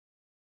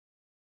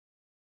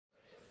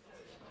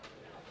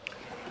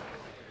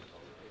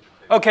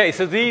Okay,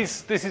 so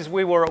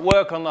we were at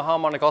work on the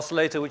harmonic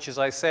oscillator, which, as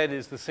I said,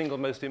 is the single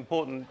most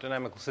important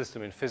dynamical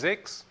system in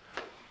physics.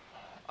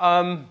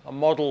 A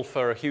model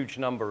for a huge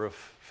number of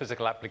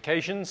physical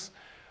applications.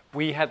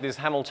 We had this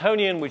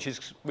Hamiltonian, which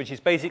is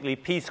basically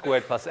p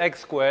squared plus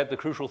x squared. The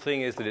crucial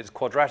thing is that it's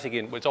quadratic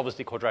in, well, it's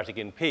obviously quadratic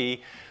in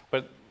p,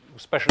 but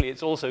especially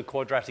it's also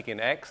quadratic in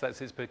x.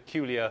 That's its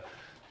peculiar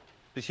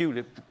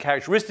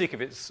characteristic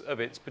of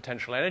its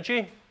potential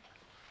energy.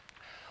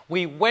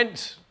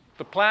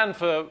 The plan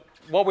for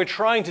what we're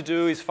trying to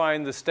do is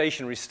find the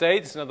stationary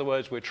states. In other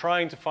words, we're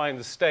trying to find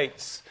the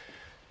states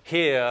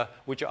here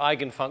which are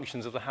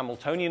eigenfunctions of the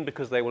Hamiltonian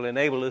because they will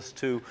enable us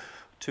to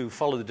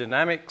follow the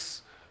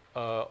dynamics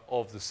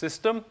of the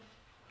system.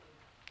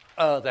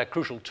 They're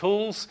crucial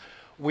tools.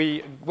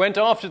 We went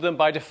after them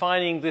by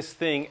defining this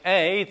thing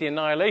A, the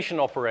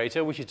annihilation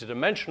operator, which is a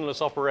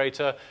dimensionless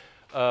operator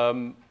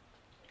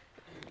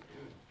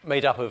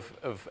made up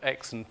of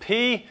x and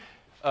p.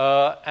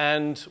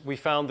 And we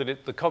found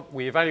that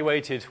we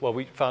evaluated, well,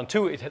 we found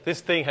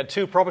this thing had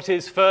two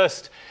properties.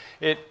 First,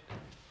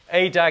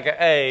 A dagger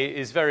A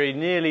is very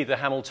nearly the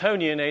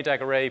Hamiltonian. A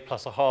dagger A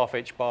plus a half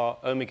h bar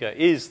omega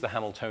is the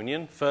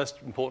Hamiltonian. First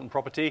important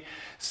property.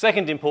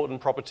 Second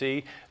important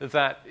property,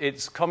 that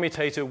its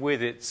commutator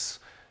with its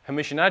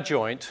Hermitian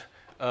adjoint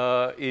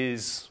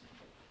is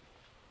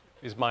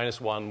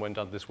 -1 when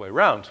done this way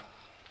round.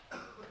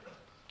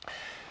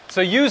 So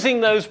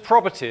using those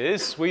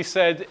properties, we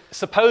said,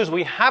 suppose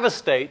we have a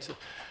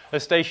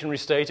stationary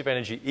state of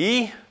energy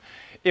E.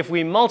 If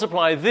we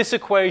multiply this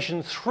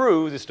equation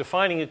through, this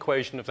defining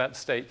equation of that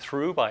state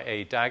through by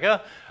A dagger,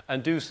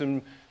 and do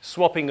some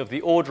swapping of the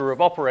order of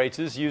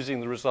operators using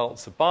the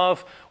results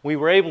above, we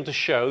were able to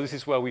show, this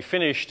is where we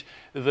finished,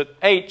 that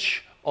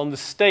H on the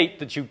state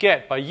that you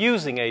get by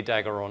using A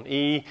dagger on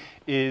E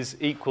is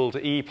equal to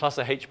E plus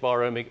a h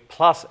bar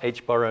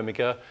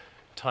omega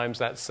times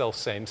that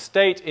self-same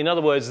state. In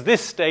other words,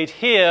 this state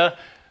here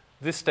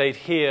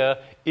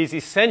is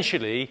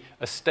essentially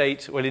a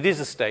state, well, it is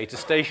a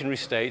stationary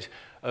state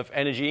of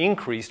energy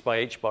increased by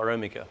h bar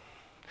omega.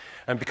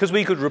 And because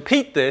we could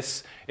repeat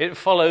this, it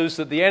follows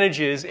that the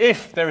energies,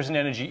 if there is an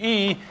energy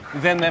E,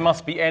 then there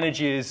must be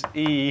energies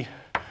E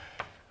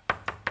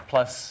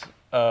plus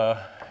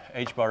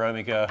h bar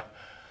omega,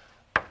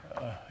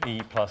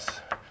 E plus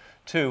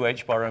 2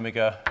 h bar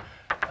omega,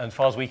 and as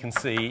far as we can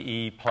see,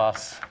 E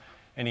plus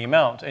any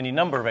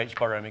number of h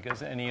bar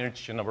omegas, any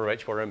integer number of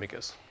h bar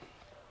omegas.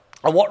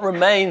 And what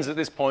remains at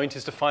this point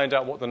is to find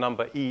out what the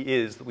number E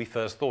is that we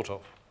first thought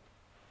of.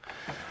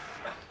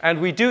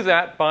 And we do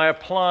that by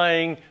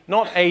applying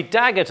not A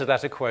dagger to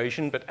that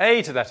equation, but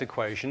A to that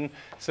equation.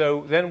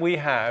 So then we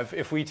have,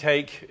 if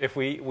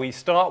we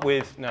start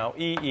with now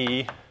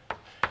EE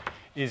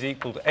is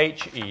equal to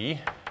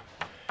HE,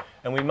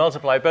 and we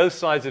multiply both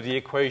sides of the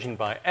equation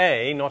by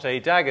A, not A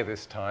dagger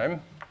this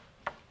time,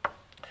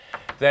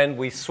 then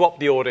we swap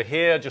the order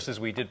here, just as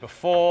we did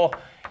before,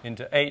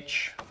 into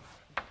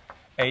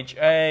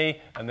HA,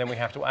 and then we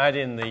have to add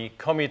in the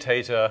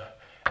commutator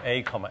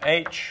A comma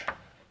H,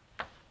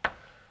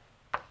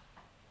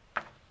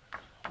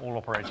 all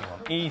operating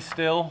on E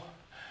still.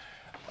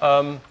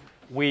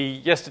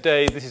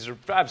 Yesterday, this is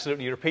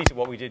absolutely a repeat of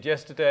what we did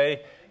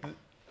yesterday.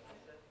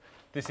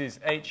 This is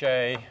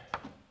HA.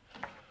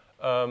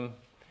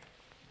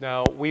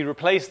 Now, we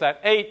replace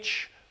that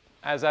H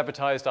as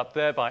advertised up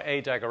there by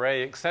A dagger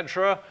A,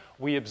 etc.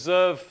 We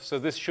observe, so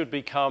this should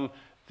become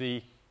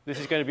this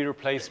is going to be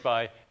replaced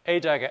by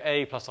A dagger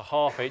A plus a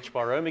half h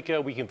bar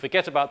omega. We can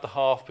forget about the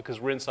half because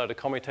we're inside a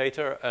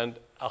commutator and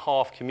a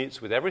half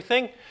commutes with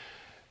everything.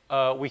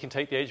 We can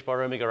take the h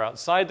bar omega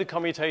outside the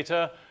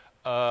commutator,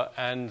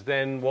 and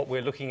then what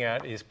we're looking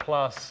at is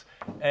plus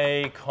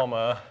A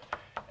comma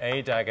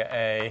A dagger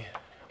A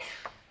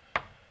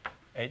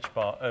h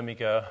bar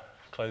omega,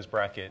 close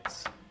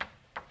brackets,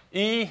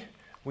 E.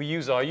 We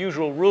use our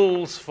usual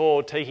rules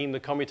for taking the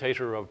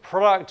commutator of a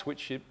product,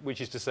 which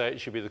is to say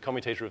it should be the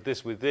commutator of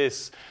this, with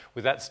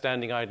that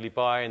standing idly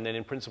by, and then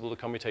in principle the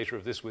commutator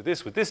of this with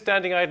this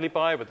standing idly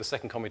by, but the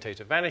second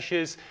commutator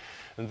vanishes.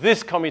 And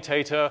this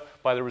commutator,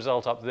 by the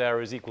result up there,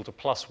 is equal to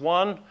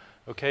 +1,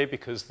 okay,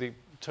 because the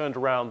turned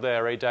around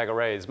there, A dagger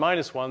A is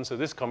 -1, so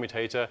this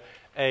commutator,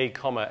 A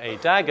comma A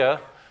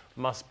dagger,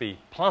 must be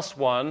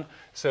 +1.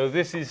 So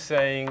this is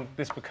saying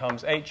this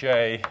becomes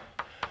HA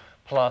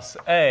plus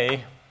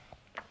A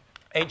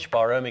h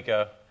bar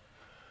omega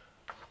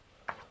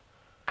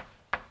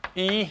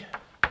E.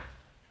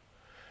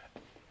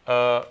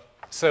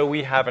 So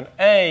we have an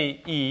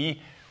AE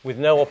with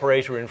no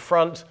operator in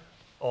front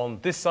on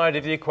this side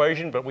of the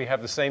equation, but we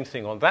have the same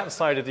thing on that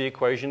side of the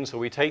equation. So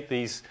we take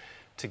these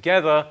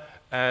together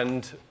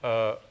and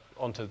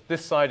onto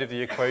this side of the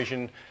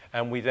equation,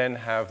 and we then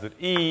have that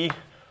E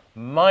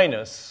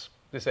minus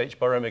this h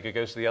bar omega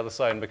goes to the other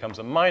side and becomes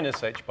a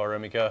minus h bar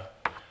omega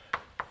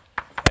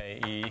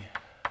AE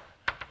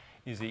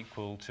is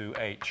equal to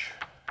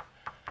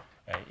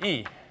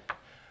HAE,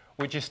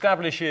 which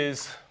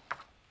establishes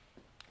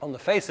on the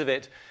face of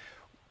it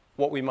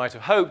what we might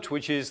have hoped,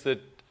 which is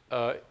that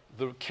the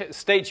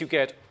state you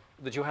get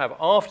that you have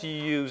after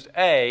you used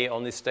A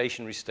on this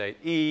stationary state,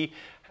 E,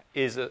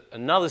 is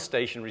another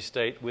stationary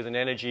state with an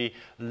energy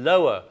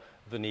lower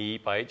than E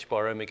by h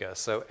bar omega.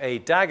 So A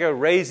dagger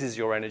raises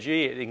your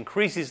energy, it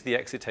increases the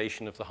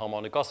excitation of the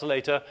harmonic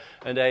oscillator,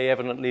 and A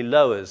evidently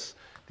lowers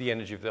the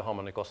energy of the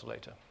harmonic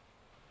oscillator.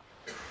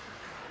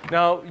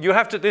 Now, you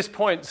have to, at this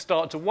point,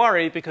 start to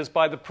worry, because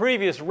by the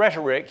previous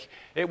rhetoric,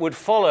 it would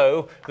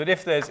follow that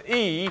if there's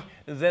E,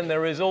 then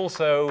there is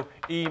also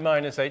E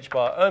minus h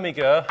bar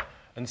omega,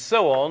 and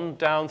so on,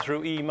 down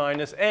through E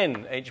minus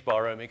n h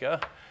bar omega.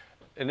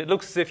 And it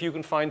looks as if you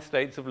can find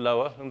states of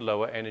lower and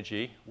lower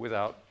energy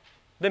without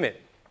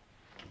limit.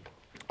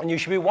 And you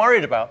should be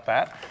worried about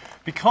that,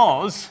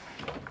 because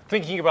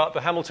thinking about the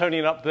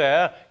Hamiltonian up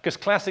there, because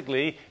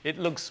classically it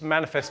looks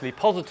manifestly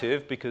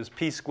positive, because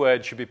p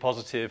squared should be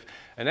positive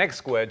and x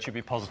squared should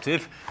be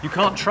positive. You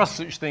can't trust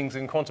such things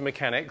in quantum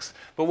mechanics,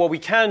 but what we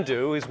can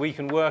do is we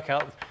can work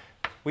out,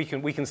 we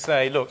can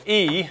say, look,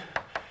 E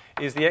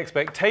is the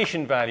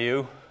expectation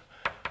value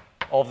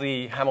of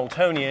the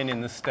Hamiltonian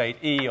in the state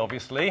E,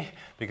 obviously,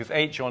 because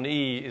h on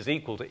E is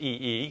equal to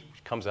EE,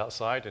 which comes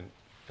outside, and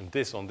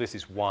this on this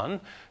is 1.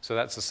 So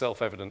that's a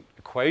self-evident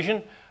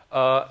equation.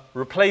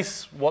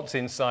 Replace what's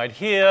inside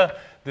here.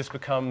 This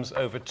becomes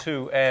over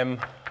 2m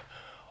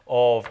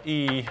of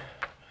E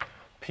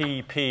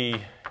P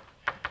P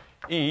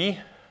E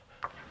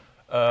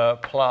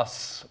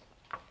plus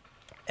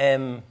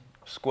m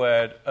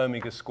squared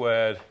omega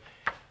squared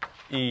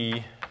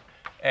E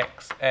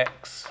x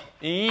x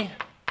E.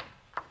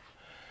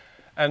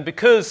 And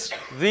because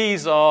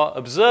these are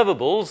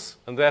observables,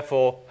 and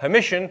therefore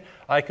Hermitian,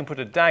 I can put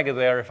a dagger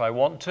there if I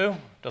want to.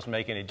 Doesn't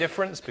make any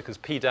difference, because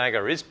P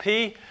dagger is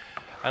P.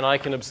 And I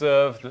can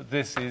observe that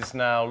this is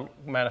now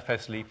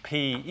manifestly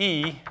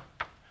PE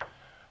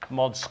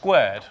mod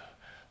squared.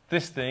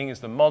 This thing is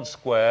the mod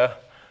square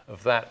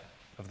of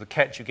the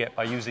ket you get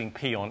by using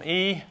P on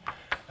E.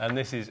 And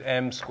this is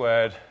m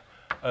squared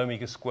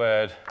omega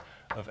squared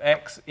of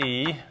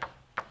XE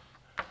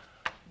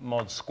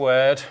mod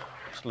squared.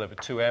 Still over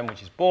 2m,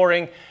 which is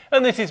boring.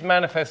 And this is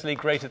manifestly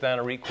greater than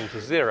or equal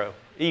to 0.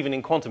 Even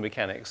in quantum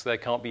mechanics, there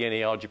can't be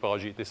any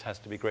argy-bargy. This has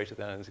to be greater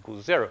than or equal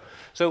to 0.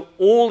 So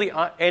all the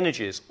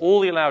energies, all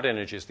the allowed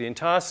energies, the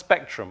entire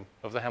spectrum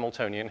of the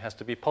Hamiltonian has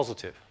to be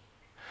positive.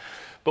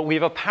 But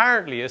we've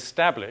apparently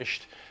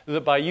established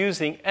that by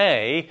using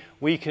A,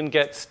 we can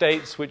get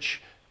states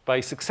which,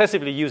 by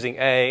successively using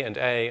A and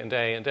A and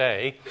A and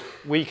A,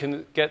 we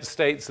can get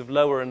states of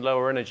lower and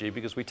lower energy,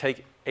 because we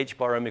take h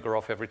bar omega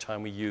off every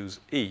time we use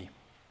E.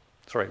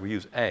 Sorry, we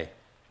use A.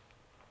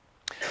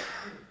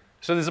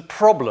 So there's a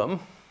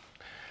problem,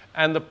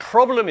 and the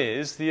problem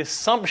is the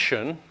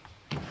assumption.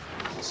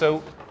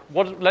 So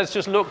let's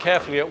just look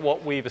carefully at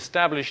what we've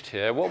established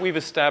here. What we've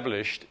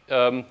established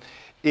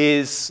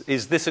is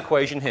this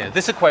equation here.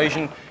 This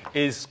equation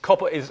is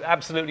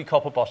absolutely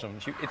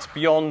copper-bottomed. It's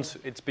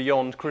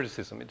beyond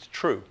criticism. It's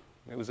true.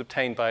 It was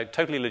obtained by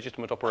totally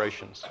legitimate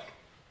operations.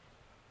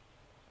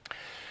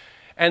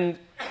 And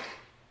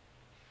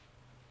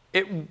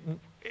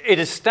it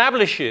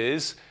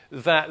establishes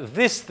that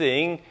this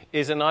thing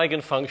is an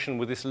eigenfunction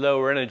with this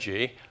lower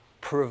energy,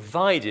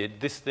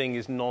 provided this thing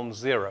is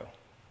non-zero.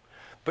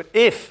 But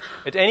if,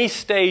 at any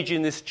stage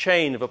in this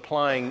chain of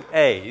applying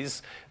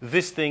A's,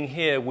 this thing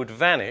here would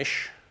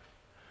vanish,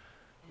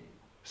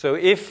 so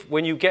if,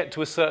 when you get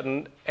to a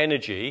certain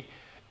energy,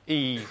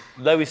 E,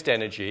 lowest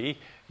energy,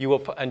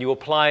 and you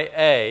apply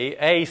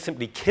A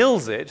simply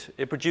kills it,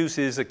 it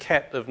produces a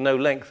ket of no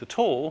length at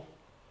all,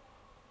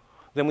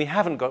 then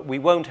we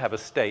won't have a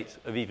state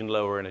of even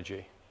lower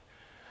energy.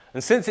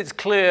 And since it's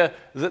clear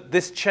that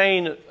this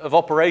chain of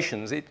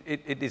operations,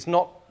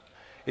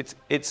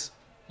 it's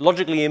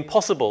logically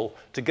impossible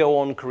to go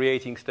on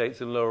creating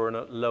states of lower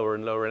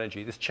and lower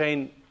energy. This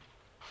chain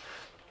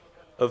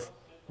of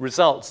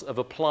results of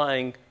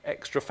applying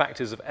extra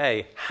factors of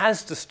A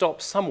has to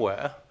stop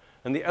somewhere,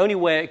 and the only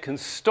way it can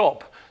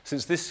stop,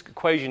 since this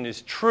equation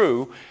is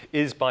true,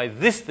 is by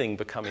this thing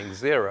becoming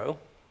 0.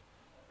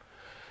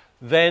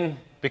 Then,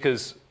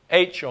 because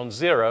h on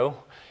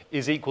 0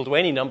 is equal to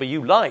any number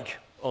you like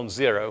on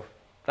 0.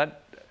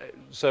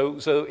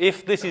 So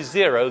if this is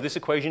 0, this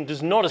equation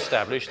does not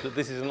establish that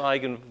this is an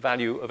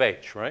eigenvalue of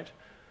h, right?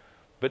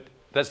 But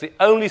that's the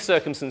only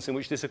circumstance in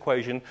which this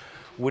equation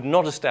would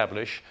not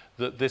establish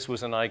that this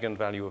was an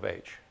eigenvalue of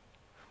h.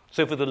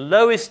 So for the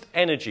lowest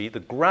energy, the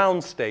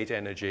ground state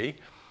energy,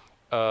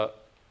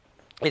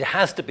 it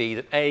has to be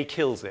that A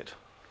kills it.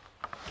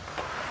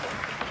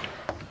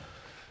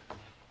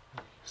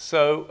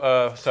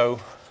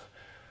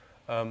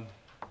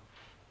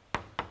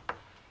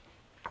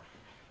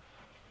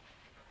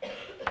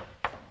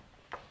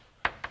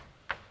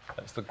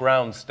 That's the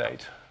ground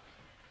state.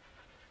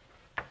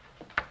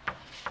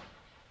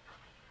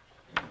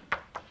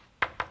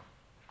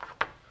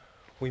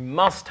 We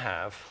must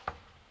have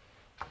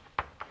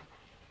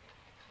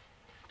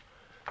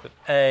that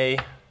A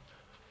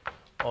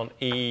on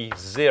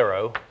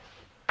E0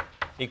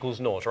 equals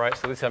 0, right?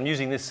 So I'm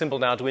using this symbol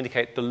now to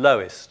indicate the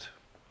lowest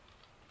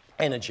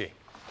energy.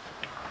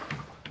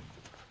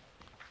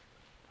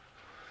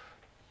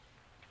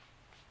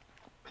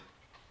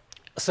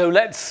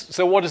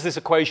 So what does this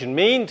equation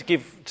mean? To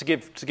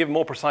give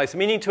more precise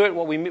meaning to it,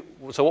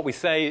 what we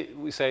say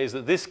is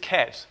that this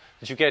ket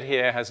that you get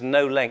here has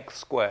no length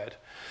squared.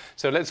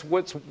 So let's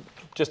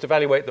just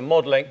evaluate the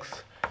mod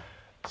length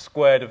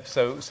squared of,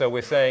 so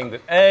we're saying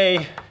that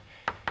A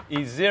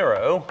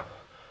E0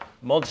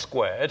 mod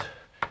squared,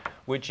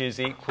 which is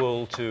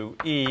equal to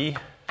E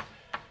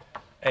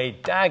A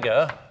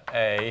dagger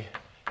A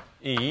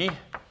E,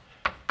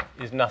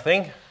 is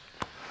nothing.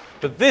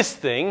 But this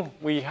thing,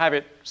 we have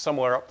it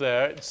somewhere up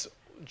there, it's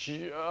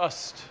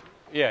just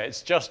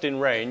in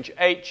range.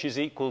 H is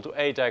equal to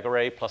A dagger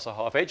A plus a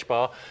half H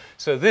bar.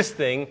 So this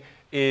thing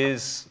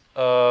is,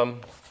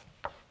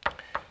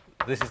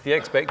 this is the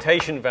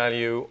expectation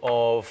value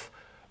of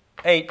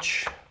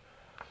H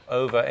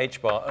over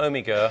H bar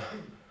omega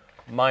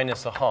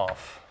minus a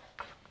half.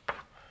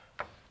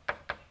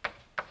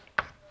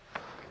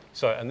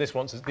 Sorry, and these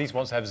ones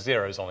have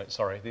zeros on it,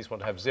 sorry. These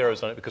ones have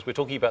zeros on it because we're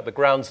talking about the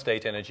ground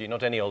state energy,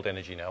 not any old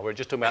energy now. We're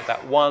just talking about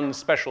that one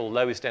special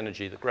lowest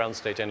energy, the ground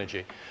state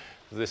energy,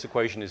 that this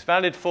equation is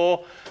valid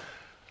for.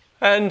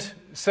 And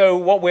so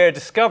what we're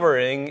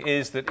discovering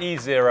is that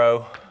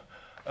E0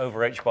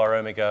 over H bar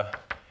omega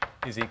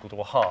is equal to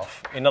a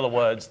half. In other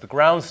words, the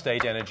ground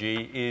state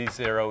energy,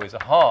 E0, is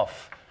a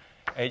half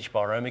H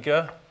bar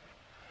omega.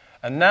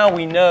 And now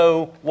we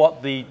know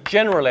what the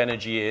general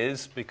energy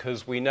is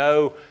because we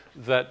know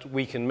that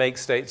we can make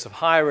states of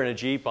higher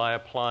energy by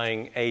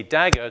applying a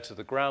dagger to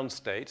the ground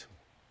state,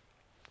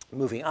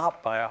 moving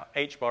up by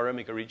H bar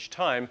omega each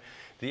time.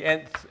 The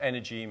nth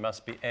energy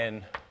must be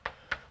n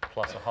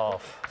plus a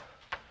half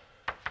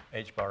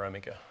H bar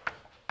omega.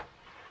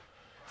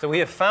 So we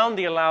have found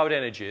the allowed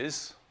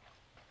energies.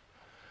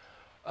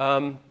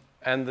 And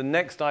the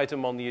next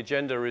item on the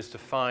agenda is to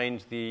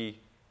find the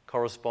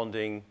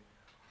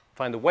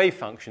wave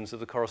functions of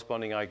the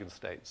corresponding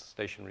eigenstates,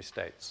 stationary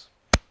states.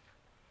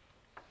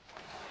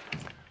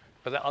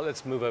 But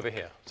let's move over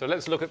here. So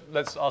let's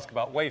ask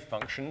about wave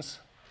functions.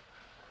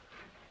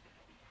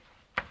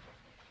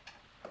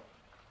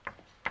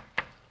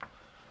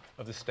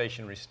 Of the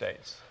stationary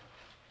states.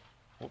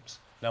 Whoops.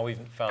 Now we've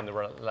found the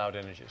allowed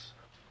energies.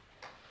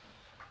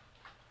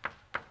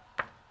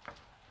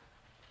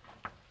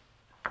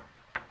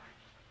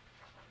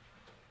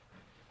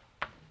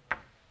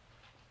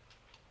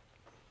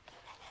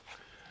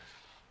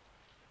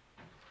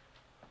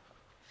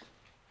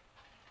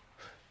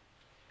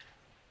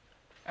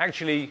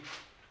 Actually,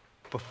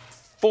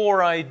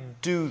 before I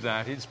do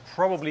that, it's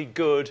probably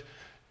good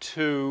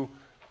to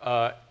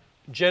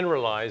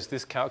generalize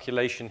this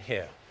calculation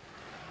here.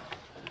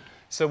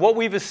 So what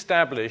we've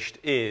established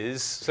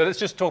is, so let's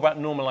just talk about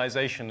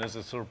normalization as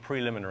a sort of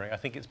preliminary. I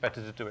think it's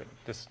better to do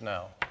this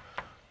now.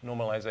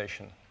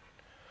 Normalization.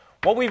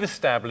 What we've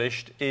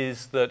established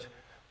is that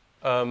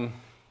A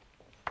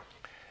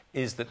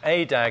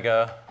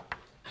dagger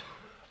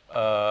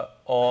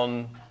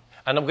on,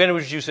 and I'm going to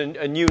introduce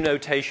a new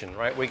notation,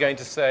 right? We're going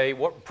to say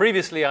what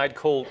previously I'd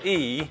called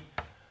E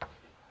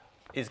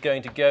is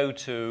going to go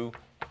to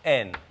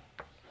N.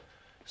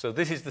 So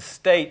this is the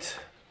state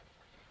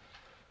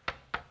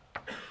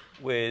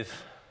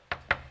with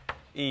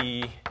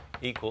E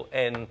equal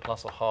N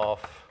plus a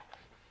half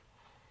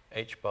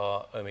H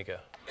bar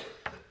omega.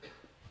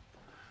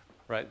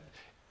 Right?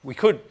 We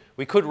could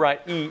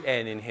write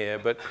En in here,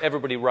 but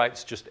everybody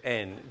writes just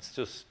N. It's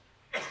just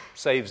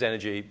saves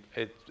energy.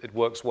 It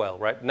works well,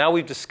 right? Now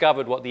we've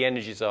discovered what the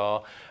energies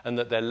are and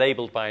that they're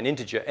labeled by an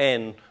integer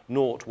N,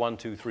 0, 1,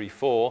 2, 3,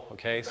 4.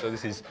 Okay, so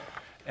this is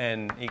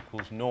N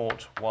equals 0,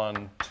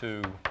 1,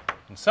 2,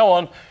 and so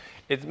on.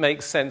 It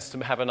makes sense to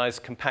have a nice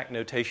compact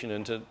notation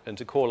and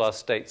to call our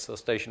states, our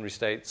stationary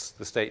states,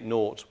 the state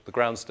 0, the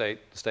ground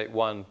state, the state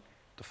 1,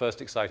 the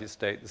first excited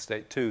state, the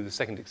state 2, the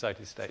second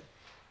excited state.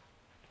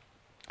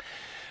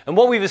 And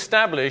what we've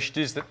established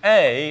is that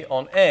A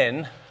on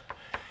N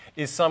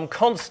is some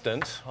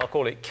constant, I'll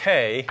call it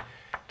K,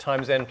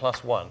 times N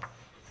plus 1.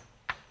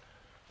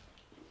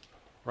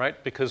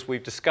 Right? Because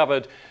we've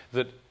discovered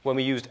that when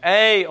we used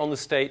A on the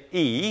state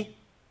E,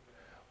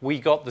 we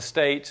got the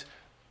state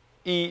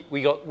E,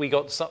 we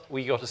got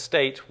a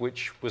state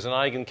which was an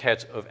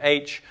eigenket of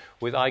H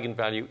with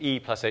eigenvalue E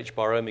plus H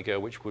bar omega,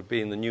 which would be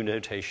in the new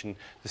notation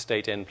the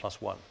state N plus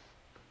 1.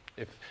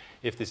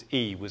 If this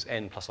E was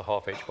N plus a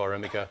half H bar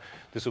omega,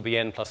 this will be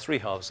N plus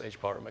 3/2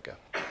 H bar omega.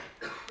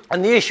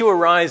 And the issue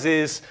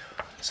arises,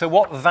 so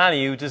what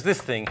value does this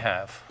thing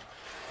have?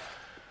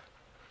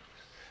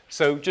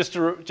 So just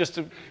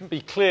to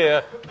be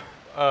clear,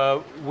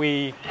 so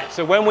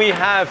when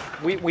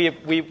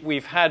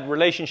we've had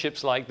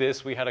relationships like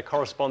this, we had a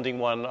corresponding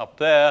one up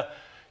there.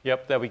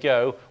 Yep, there we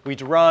go.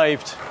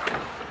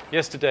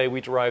 Yesterday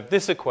we derived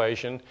this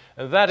equation,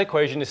 and that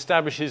equation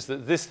establishes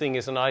that this thing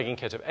is an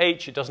eigenket of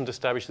H. It doesn't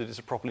establish that it's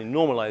a properly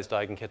normalized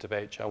eigenket of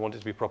H. I want it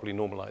to be properly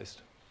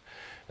normalized.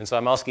 And so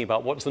I'm asking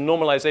about what's the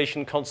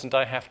normalization constant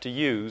I have to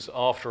use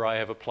after I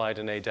have applied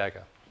an A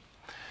dagger.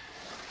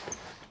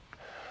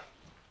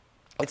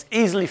 It's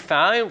easily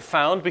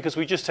found because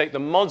we just take the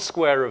mod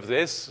square of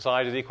this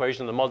side of the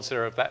equation and the mod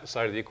square of that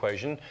side of the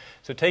equation.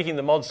 So taking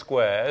the mod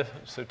squared,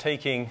 so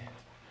taking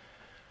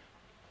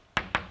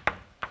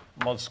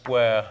mod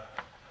square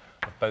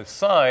of both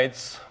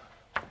sides,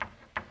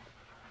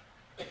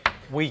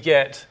 we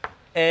get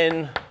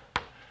n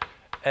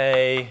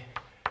a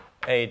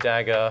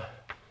dagger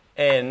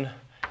n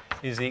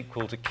is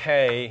equal to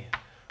k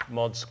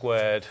mod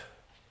squared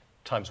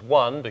times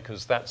 1,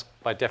 because that's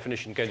by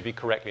definition going to be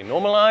correctly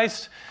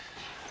normalized.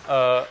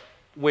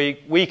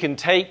 We can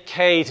take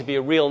k to be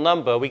a real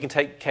number. We can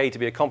take k to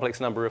be a complex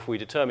number if we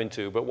determine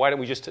to, but why don't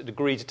we just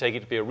agree to take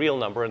it to be a real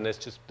number, and this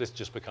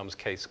just becomes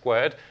k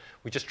squared.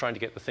 We're just trying to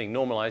get the thing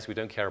normalized. We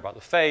don't care about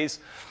the phase.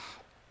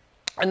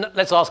 And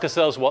let's ask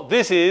ourselves what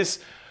this is.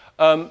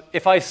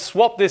 If I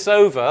swap this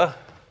over,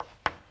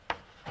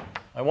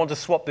 I want to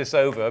swap this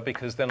over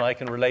because then I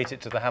can relate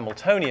it to the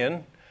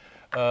Hamiltonian.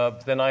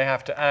 Then I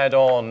have to add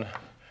on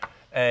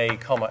a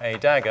comma a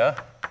dagger,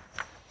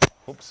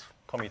 oops,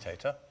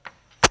 commutator.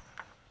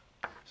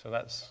 So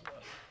that's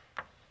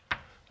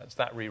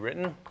that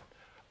rewritten.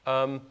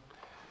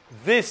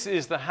 This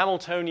is the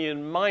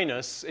Hamiltonian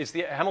minus, it's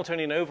the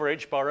Hamiltonian over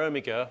h bar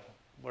omega.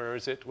 Where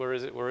is it? Where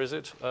is it? Where is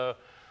it?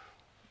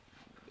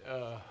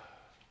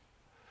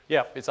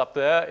 Yeah, it's up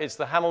there. It's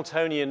the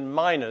Hamiltonian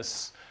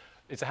minus,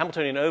 it's a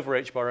Hamiltonian over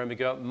h bar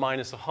omega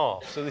minus a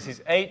half. So this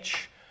is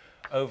h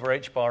over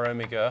h bar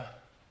omega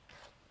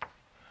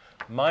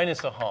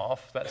minus a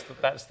half.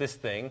 That's this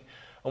thing.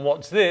 And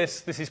what's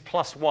this? This is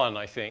plus 1,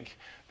 I think,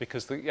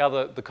 because the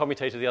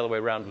commutator the other way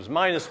around was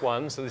minus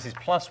 1, so this is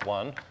plus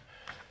 1.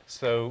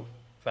 So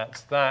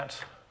that's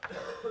that.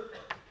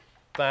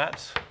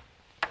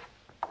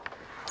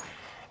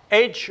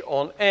 H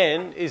on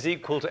n is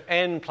equal to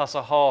n plus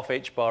a half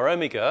h bar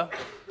omega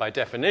by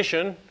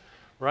definition,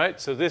 right?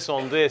 So this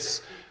on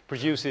this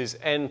produces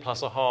n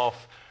plus a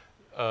half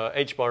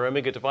h bar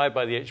omega divided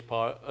by the h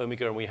bar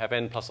omega, and we have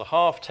n plus a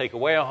half. Take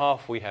away a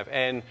half, we have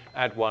n.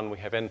 Add 1, we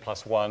have n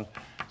plus 1.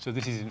 So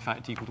this is in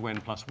fact equal to n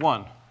plus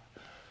 1.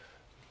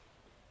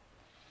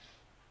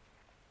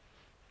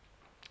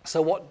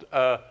 So what?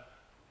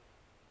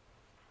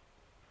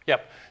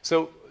 Yep.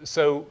 So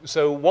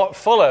what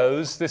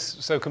follows this?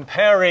 So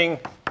comparing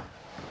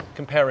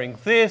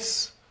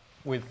this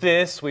with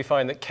this, we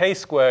find that k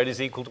squared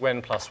is equal to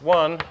n plus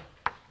 1.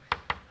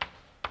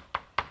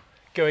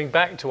 Going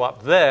back to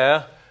up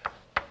there,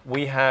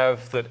 we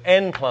have that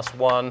n plus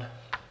 1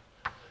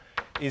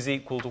 is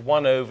equal to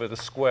 1 over the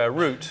square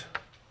root.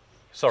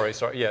 Sorry,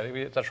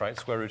 yeah, that's right,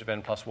 square root of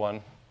n plus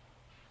 1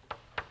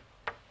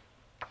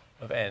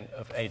 of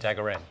a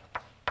dagger n.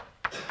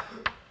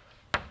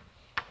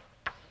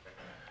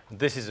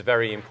 This is a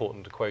very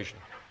important equation.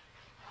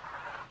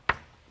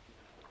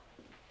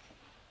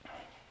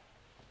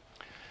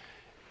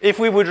 If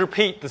we would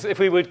repeat this, if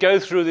we would go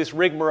through this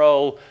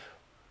rigmarole,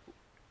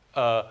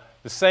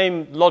 the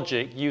same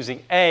logic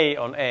using a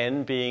on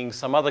n being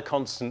some other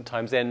constant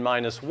times n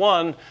minus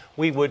 1,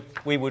 we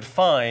would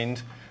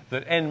find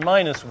that n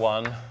minus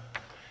 1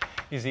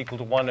 is equal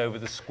to 1 over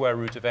the square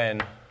root of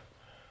n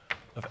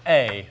of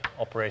a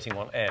operating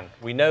on n.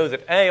 We know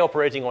that a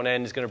operating on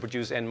n is going to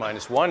produce n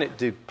minus 1. It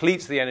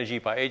depletes the energy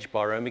by h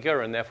bar omega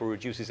and therefore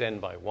reduces n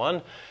by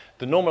 1.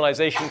 The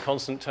normalization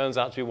constant turns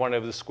out to be 1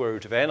 over the square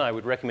root of n. I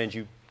would recommend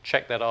you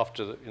check that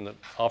after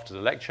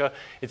the lecture.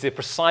 It's a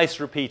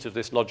precise repeat of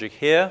this logic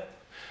here.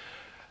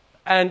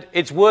 And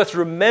it's worth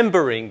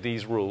remembering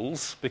these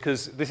rules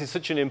because this is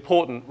such an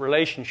important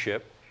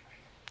relationship.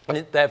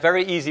 And they're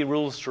very easy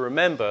rules to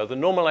remember. The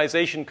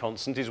normalization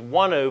constant is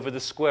 1 over the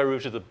square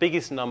root of the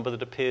biggest number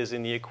that appears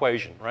in the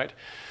equation, right?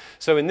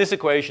 So in this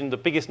equation, the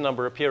biggest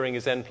number appearing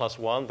is n plus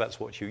 1. That's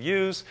what you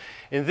use.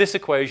 In this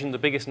equation, the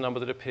biggest number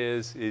that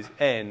appears is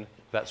n.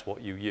 That's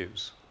what you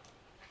use.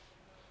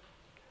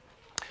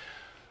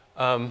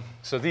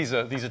 So these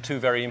are two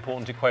very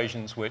important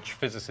equations which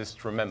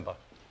physicists remember.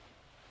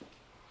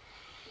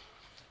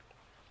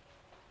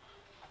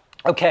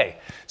 Okay,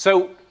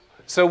 so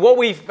what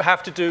we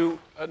have to do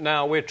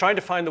now, we're trying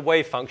to find the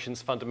wave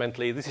functions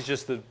fundamentally. This is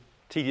just the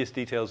tedious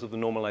details of the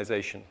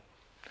normalization.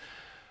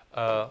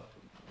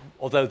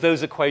 Although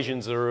those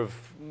equations are of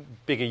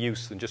bigger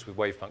use than just with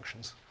wave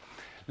functions.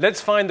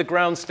 Let's find the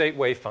ground state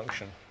wave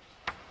function.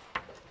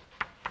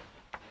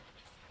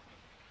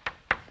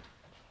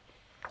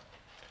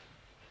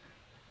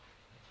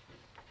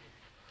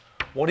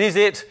 What is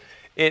it?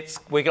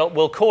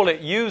 We'll call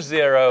it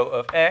u0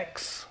 of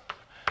x,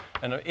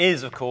 and it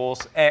is, of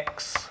course,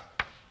 x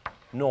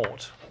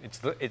naught. It's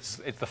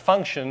the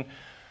function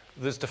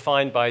that's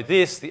defined by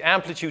this, the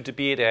amplitude to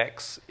be at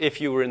x, if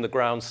you were in the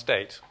ground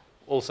state,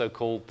 also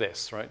called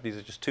this, right? These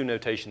are just two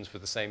notations for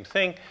the same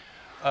thing.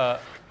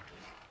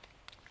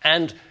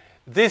 And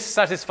this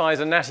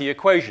satisfies a Natty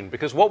equation,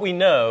 because what we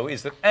know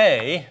is that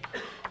A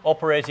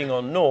operating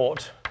on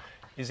naught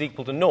is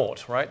equal to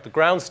naught, right? The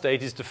ground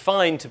state is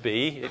defined to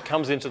be, it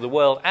comes into the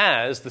world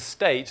as the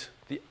state,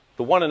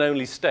 the one and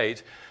only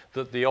state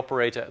that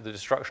the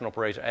destruction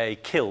operator A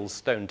kills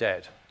stone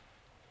dead.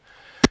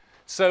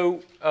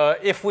 So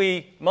if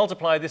we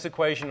multiply this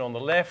equation on the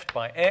left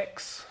by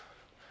x,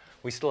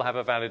 we still have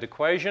a valid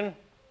equation.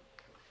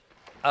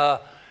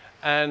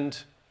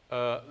 And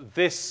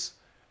let's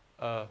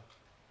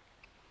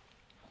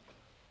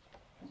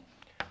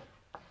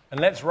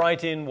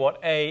write in what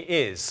A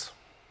is.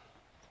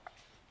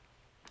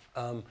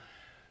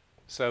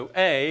 So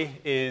A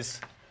is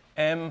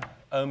m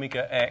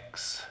omega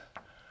x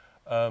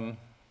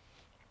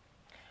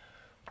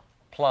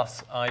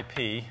plus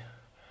IP.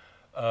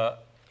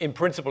 In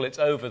principle, it's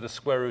over the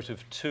square root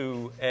of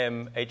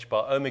 2m h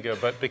bar omega,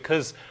 but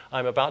because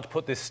I'm about to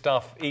put this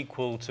stuff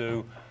equal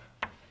to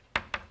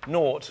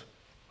naught,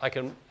 I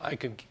can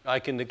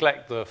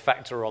neglect the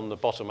factor on the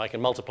bottom. I can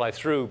multiply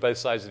through both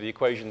sides of the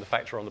equation, the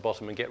factor on the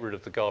bottom, and get rid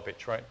of the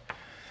garbage, right?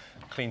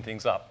 Clean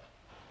things up.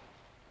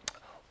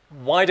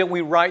 Why don't we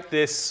write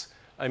this?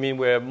 I mean,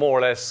 we're more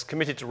or less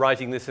committed to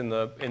writing this in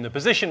the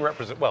position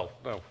represent. Well,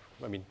 no,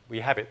 I mean, we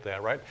have it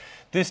there, right?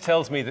 This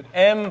tells me that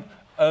m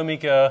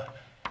omega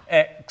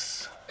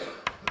x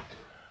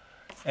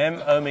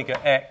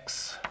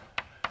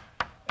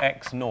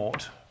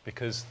naught,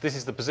 because this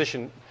is the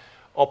position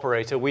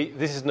operator.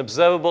 This is an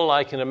observable.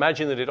 I can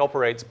imagine that it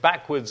operates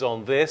backwards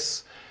on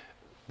this.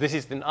 This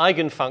is an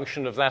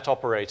eigenfunction of that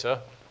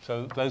operator.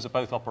 So those are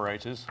both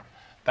operators.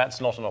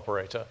 That's not an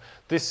operator.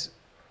 This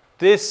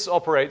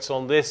operates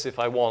on this if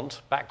I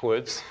want,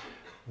 backwards.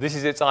 This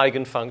is its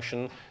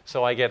eigenfunction.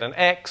 So I get an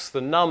x,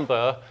 the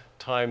number,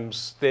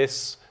 times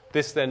this.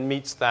 This then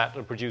meets that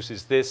and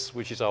produces this,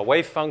 which is our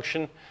wave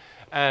function.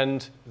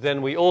 And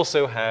then we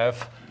also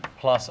have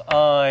plus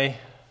I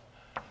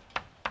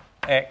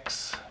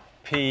x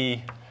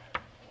p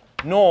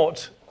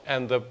naught.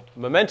 And the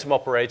momentum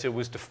operator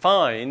was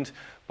defined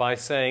by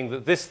saying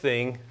that this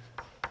thing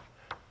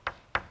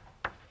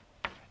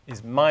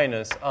is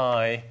minus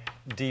I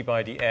d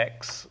by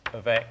dx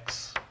of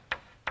x.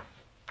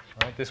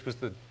 Right? This was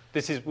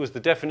the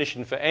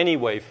definition for any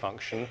wave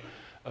function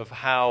of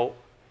how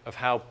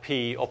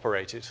p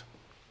operated.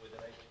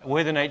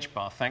 With an h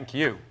bar. Thank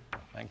you.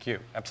 Thank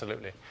you.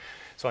 Absolutely.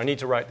 So I need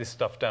to write this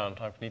stuff down.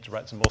 I need to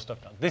write some more stuff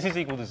down. This is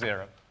equal to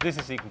 0. This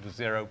is equal to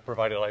 0,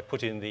 provided I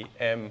put in the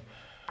m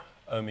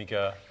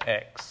omega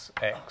x.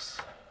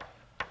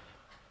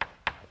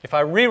 If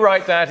I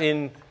rewrite that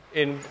in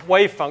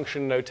wave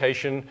function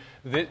notation,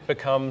 that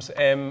becomes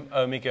m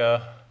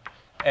omega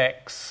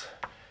x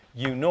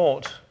u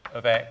naught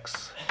of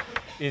x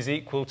is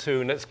equal to,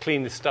 and let's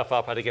clean this stuff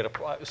up, how to get a,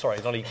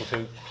 sorry, not equal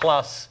to,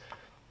 plus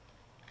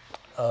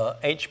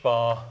h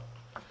bar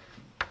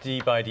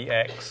d by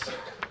dx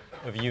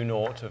of u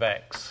naught of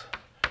x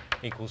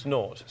equals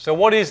naught. So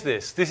what is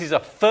this? This is a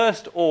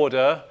first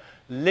order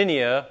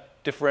linear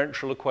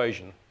differential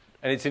equation.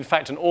 And it's in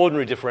fact an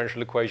ordinary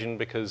differential equation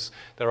because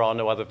there are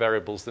no other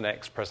variables than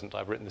x present.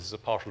 I've written this as a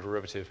partial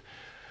derivative.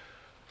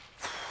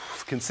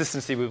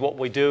 Consistency with what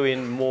we do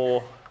in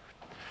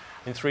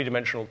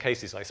three-dimensional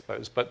cases, I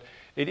suppose. But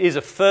it is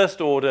a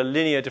first-order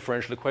linear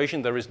differential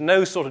equation. There is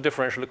no sort of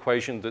differential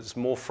equation that's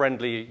more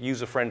friendly,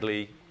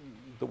 user-friendly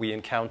that we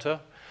encounter.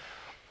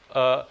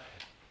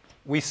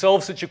 We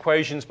solve such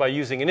equations by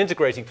using an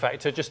integrating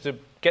factor. Just to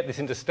get this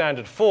into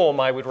standard form,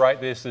 I would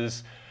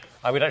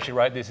actually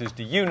write this as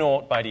du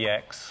naught by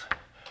dx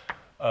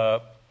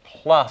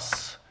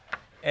plus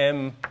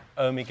m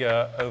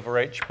omega over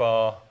h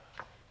bar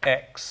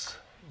x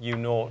u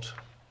naught.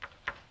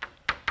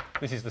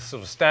 This is the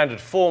sort of standard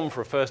form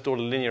for a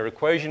first-order linear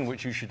equation,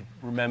 which you should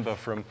remember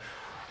from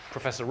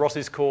Professor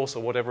Ross's course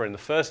or whatever in the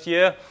first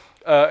year.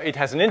 It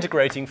has an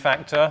integrating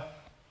factor,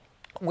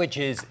 which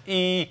is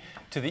e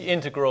to the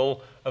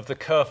integral of the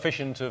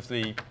coefficient of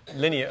the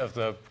linear of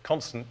the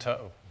constant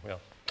term,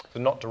 the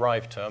not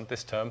derived term,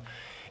 this term,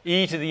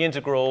 e to the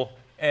integral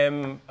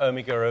m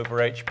omega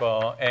over h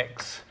bar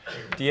x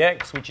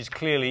dx, which is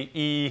clearly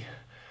e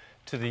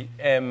to the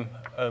m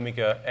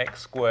omega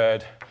x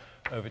squared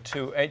over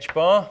 2 h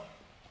bar.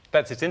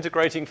 That's its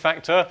integrating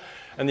factor.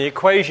 And the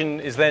equation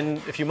is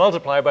then, if you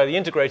multiply by the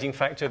integrating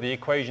factor, the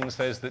equation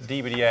says that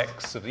d by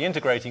dx of the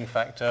integrating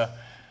factor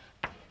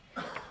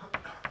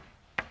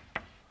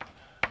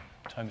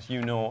times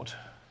u naught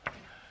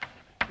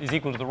is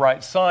equal to the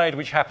right side,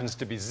 which happens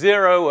to be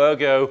 0.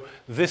 Ergo,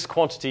 this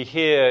quantity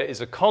here is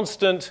a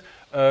constant.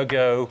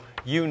 Ergo,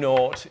 u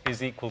naught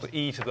is equal to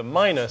e to the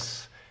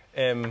minus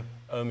m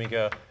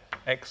omega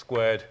x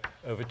squared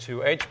over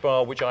 2 h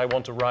bar, which I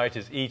want to write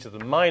as e to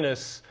the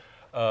minus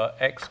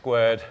x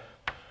squared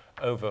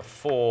over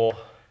 4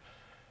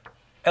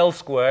 L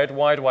squared.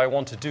 Why do I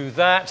want to do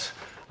that?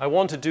 I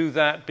want to do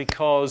that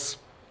because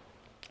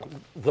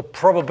the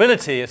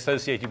probability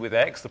associated with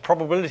x, the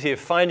probability of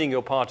finding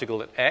your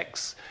particle at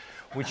x,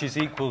 which is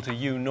equal to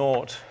u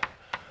naught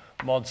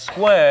mod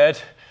squared,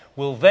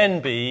 will then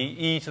be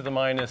e to the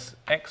minus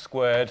x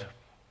squared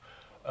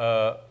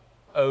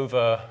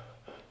over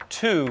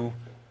 2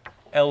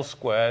 L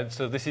squared.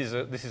 So this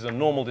is a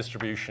normal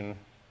distribution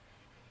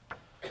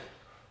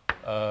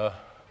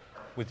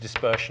with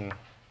dispersion.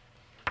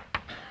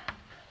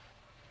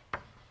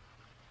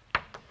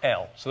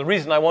 L. So the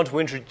reason I want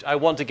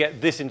to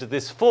get this into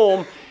this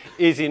form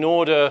is in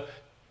order,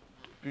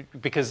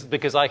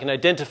 because I can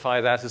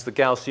identify that as the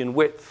Gaussian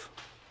width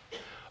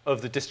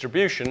of the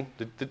distribution,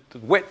 the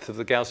width of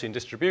the Gaussian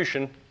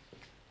distribution.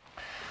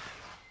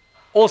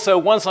 Also,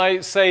 once I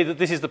say that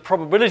this is the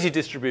probability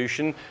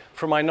distribution,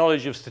 from my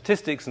knowledge of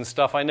statistics and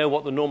stuff, I know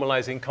what the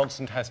normalizing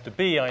constant has to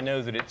be. I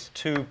know that it's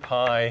 2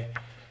 pi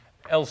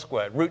L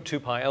squared, root 2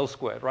 pi L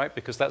squared, right?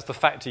 Because that's the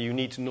factor you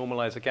need to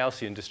normalize a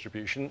Gaussian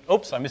distribution.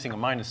 Oops, I'm missing a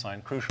minus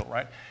sign. Crucial,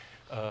 right?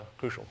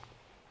 Crucial.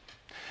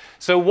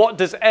 So what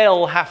does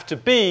L have to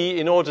be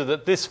in order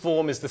that this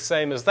form is the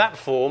same as that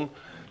form?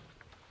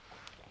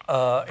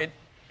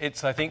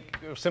 It's, I think,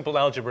 simple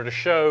algebra to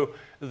show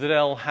that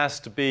L has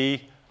to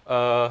be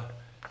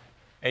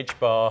h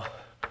bar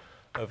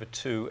over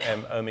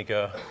 2m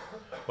omega.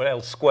 Well,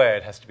 L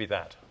squared has to be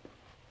that.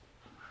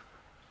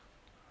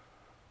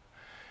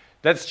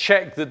 Let's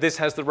check that this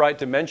has the right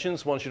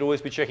dimensions. One should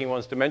always be checking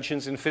one's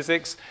dimensions in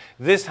physics.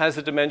 This has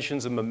the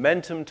dimensions of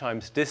momentum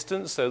times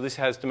distance. So this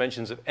has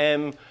dimensions of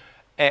m,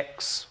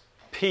 x,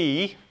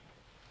 p.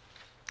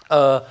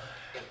 So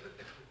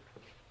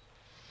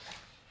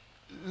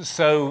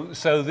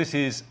this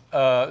is,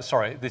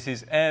 this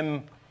is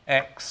m,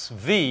 x,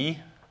 v.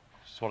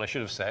 That's what I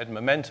should have said.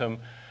 Momentum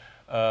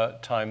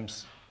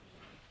times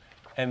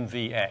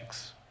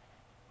mvx.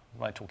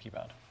 What am I talking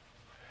about?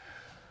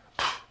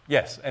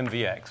 Yes,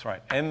 mvx,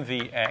 right.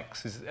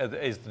 mvx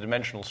is the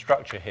dimensional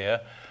structure here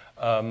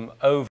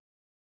over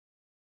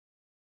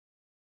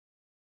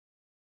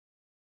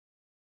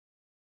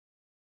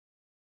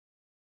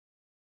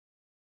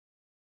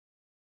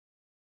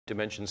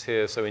dimensions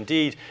here. So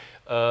indeed,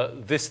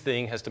 this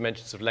thing has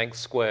dimensions of length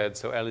squared,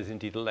 so L is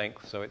indeed a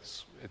length, so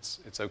it's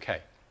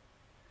okay.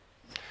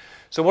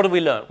 So what have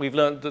we learned? We've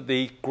learned that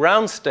the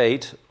ground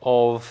state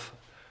of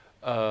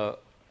a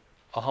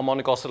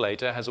harmonic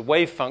oscillator has a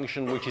wave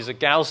function which is a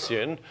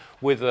Gaussian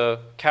with a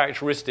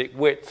characteristic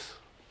width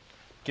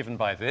given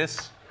by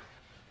this.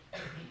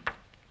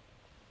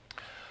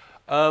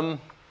 And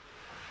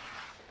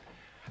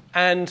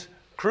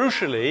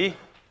crucially,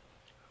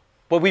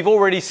 well, we've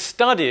already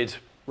studied,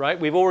 right?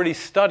 We've already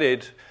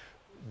studied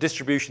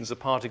distributions of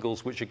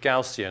particles which are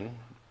Gaussian,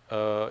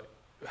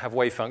 have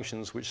wave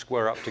functions which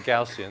square up to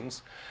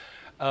Gaussians.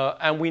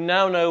 And we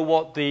now know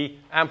what the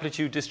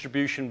amplitude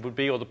distribution would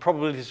be, or the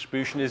probability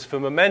distribution is for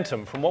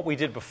momentum. From what we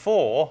did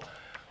before,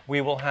 we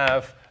will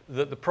have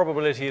that the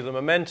probability of the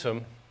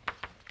momentum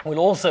will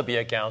also be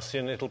a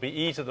Gaussian. It'll be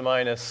e to the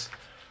minus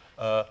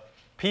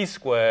p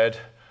squared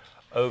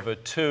over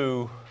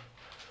 2,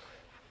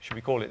 should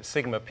we call it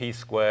sigma p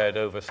squared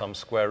over some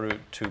square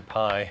root 2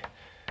 pi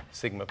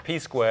sigma p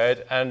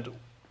squared. And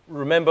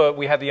remember,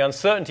 we had the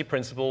uncertainty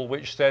principle,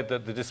 which said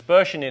that the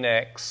dispersion in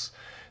x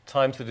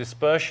times the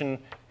dispersion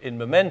in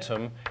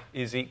momentum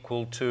is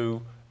equal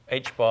to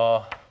h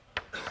bar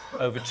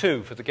over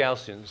 2 for the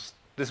Gaussians.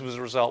 This was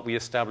a result we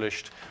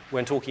established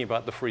when talking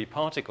about the free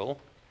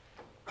particle.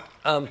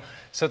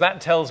 So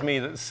that tells me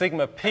that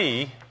sigma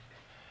p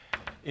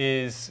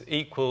is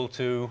equal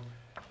to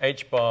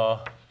h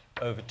bar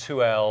over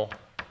 2L.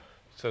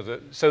 So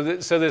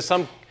there's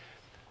some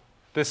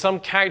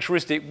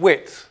characteristic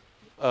width,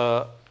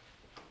 there's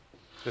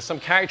some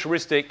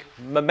characteristic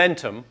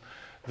momentum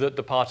that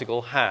the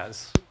particle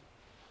has.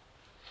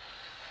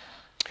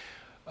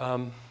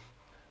 Now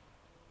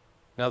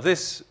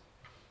so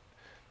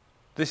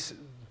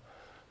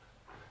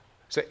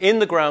in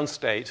the ground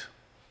state,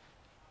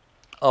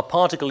 our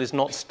particle is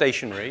not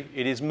stationary,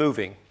 it is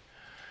moving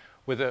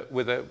with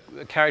a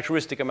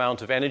characteristic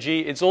amount of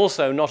energy. It's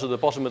also not at the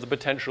bottom of the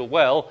potential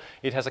well,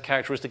 it has a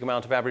characteristic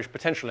amount of average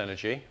potential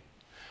energy.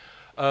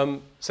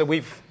 So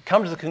we've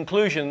come to the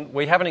conclusion,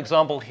 we have an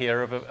example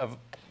here of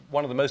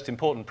one of the most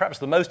important, perhaps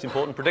the most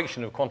important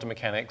prediction of quantum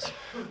mechanics,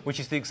 which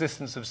is the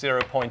existence of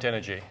zero-point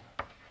energy.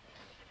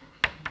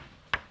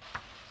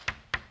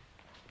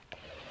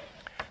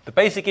 The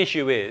basic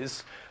issue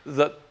is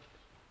that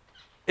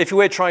if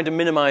we're trying to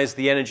minimize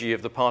the energy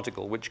of the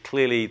particle, which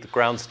clearly the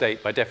ground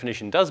state by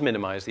definition does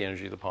minimize the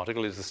energy of the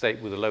particle, is the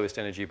state with the lowest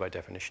energy by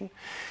definition.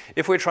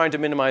 If we're trying to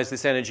minimize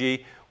this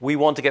energy, we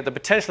want to get the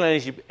potential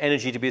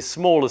energy to be as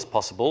small as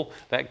possible.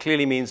 That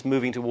clearly means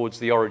moving towards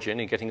the origin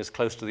and getting as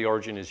close to the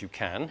origin as you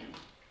can.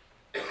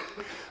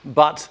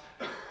 But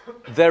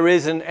there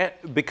is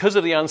because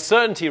of the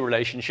uncertainty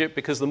relationship,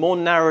 because the more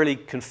narrowly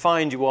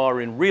confined you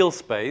are in real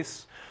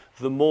space,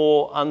 the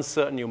more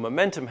uncertain your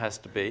momentum has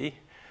to be.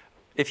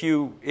 If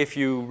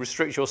you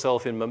restrict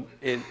yourself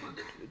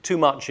too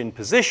much in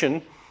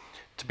position,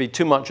 to be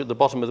too much at the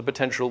bottom of the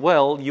potential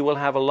well, you will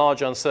have a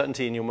large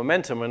uncertainty in your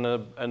momentum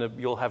and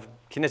you'll have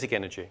kinetic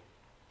energy.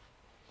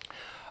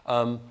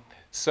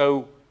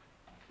 So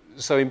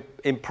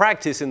in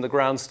practice, in the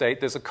ground state,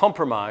 there's a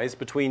compromise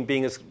between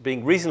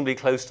being reasonably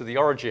close to the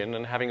origin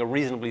and having a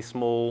reasonably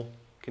small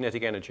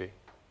kinetic energy.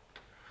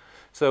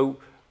 So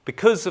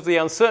because of the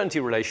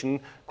uncertainty relation,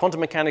 quantum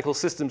mechanical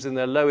systems in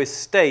their lowest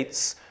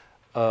states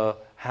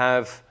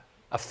have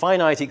a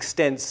finite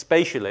extent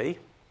spatially,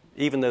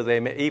 even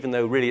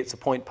though really it's a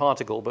point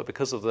particle, but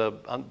because of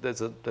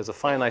there's a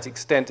finite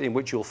extent in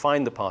which you'll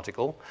find the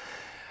particle,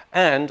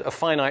 and a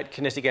finite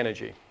kinetic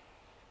energy.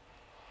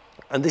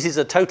 And this is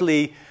a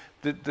totally,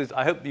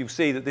 I hope you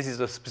see that this is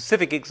a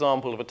specific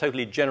example of a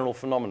totally general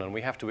phenomenon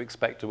we have to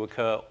expect to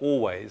occur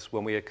always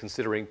when we are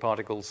considering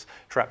particles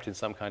trapped in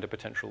some kind of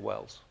potential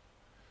wells.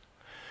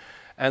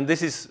 And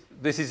this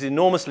is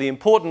enormously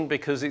important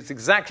because it's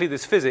exactly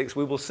this physics,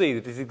 we will see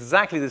that it's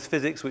exactly this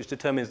physics which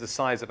determines the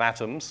size of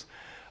atoms.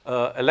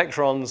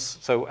 Electrons,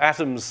 so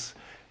atoms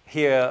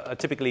here are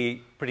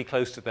typically pretty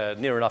close to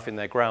near enough in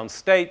their ground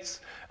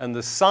states, and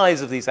the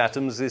size of these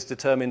atoms is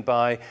determined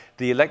by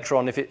the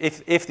electron.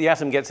 If the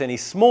atom gets any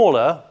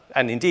smaller,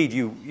 and indeed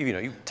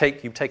you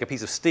take a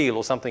piece of steel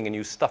or something and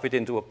you stuff it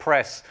into a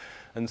press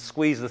and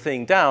squeeze the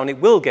thing down, it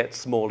will get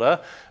smaller,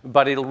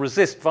 but it'll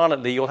resist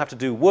violently. You'll have to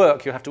do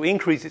work. You'll have to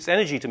increase its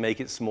energy to make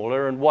it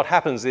smaller. And what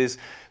happens is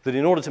that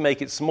in order to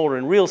make it smaller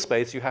in real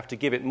space, you have to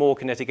give it more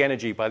kinetic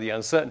energy by the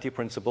uncertainty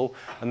principle.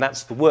 And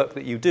that's the work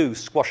that you do,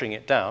 squashing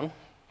it down.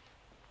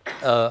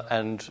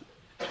 You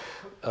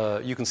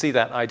can see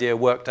that idea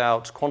worked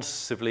out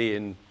quantitatively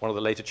in one of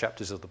the later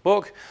chapters of the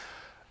book.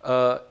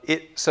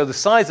 So the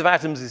size of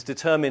atoms is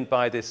determined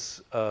by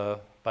this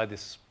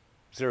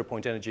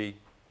zero-point energy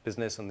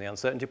business and the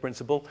uncertainty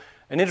principle.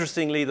 And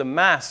interestingly, the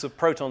mass of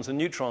protons and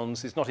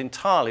neutrons is not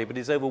entirely, but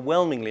is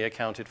overwhelmingly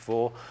accounted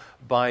for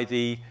by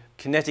the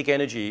kinetic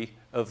energy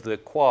of the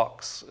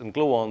quarks and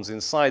gluons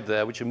inside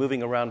there, which are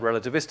moving around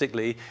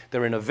relativistically.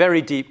 They're in a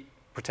very deep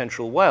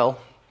potential well,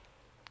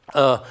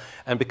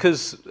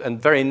 and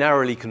very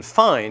narrowly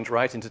confined,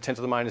 right, into 10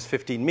 to the minus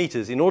 15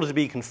 meters. In order to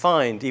be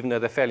confined, even though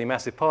they're fairly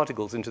massive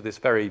particles, into this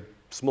very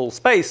small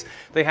space,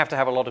 they have to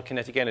have a lot of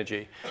kinetic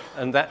energy.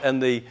 And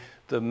the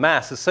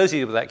mass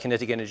associated with that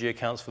kinetic energy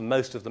accounts for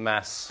most of the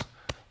mass,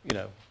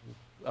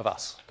 of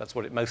us. That's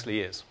what it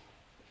mostly is.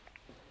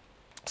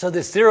 So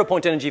this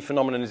zero-point energy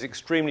phenomenon is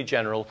extremely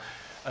general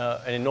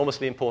and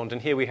enormously important.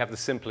 And here we have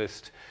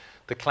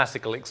the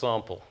classical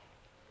example.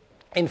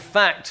 In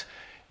fact,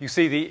 you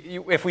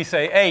see, if we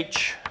say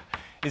H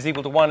is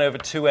equal to 1 over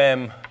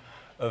 2m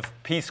of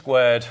p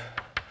squared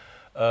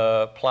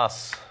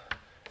plus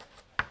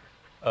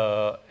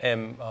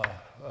m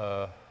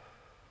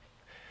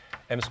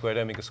squared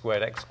omega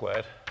squared x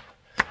squared,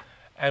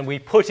 and we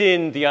put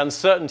in the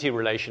uncertainty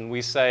relation,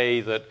 we say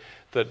that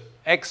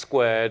x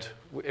squared,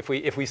 if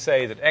we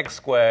say that x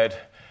squared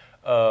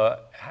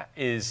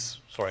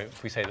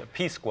if we say that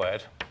p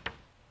squared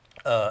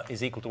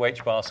is equal to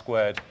h bar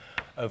squared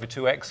over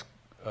 2x,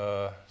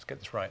 let's get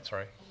this right,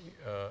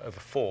 over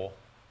 4,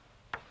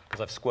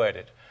 because I've squared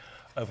it,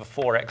 over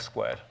 4x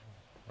squared,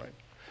 right?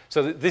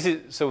 So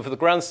for the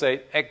ground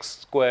state, x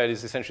squared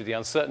is essentially the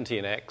uncertainty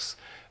in x,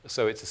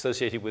 so it's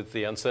associated with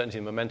the uncertainty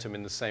and momentum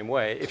in the same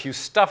way. If you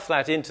stuff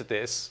that into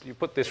this, you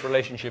put this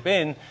relationship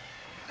in,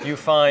 you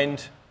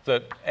find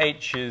that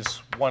h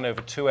is 1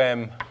 over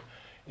 2m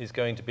is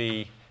going to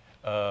be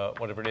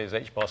whatever it is,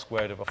 h bar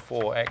squared over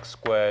 4x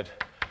squared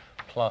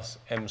plus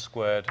m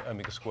squared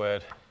omega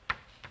squared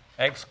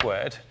x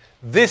squared.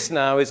 This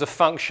now is a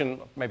function,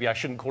 maybe I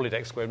shouldn't call it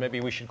x squared, maybe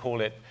we should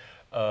call it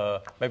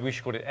L,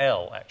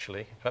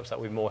 actually. Perhaps that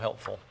would be more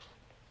helpful.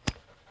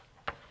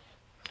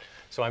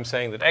 So I'm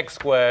saying that x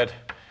squared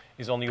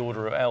is on the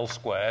order of L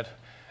squared,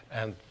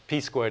 and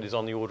p squared is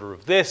on the order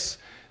of this.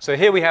 So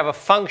here we have a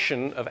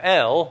function of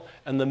L,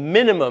 and the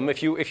minimum,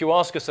 if you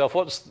ask yourself,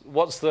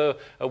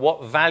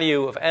 what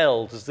value of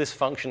L does this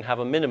function have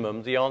a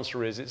minimum? The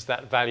answer is it's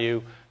that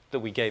value that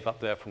we gave up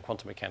there from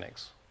quantum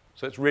mechanics.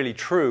 So it's really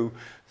true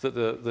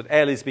that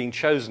L is being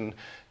chosen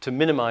to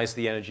minimize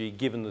the energy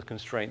given the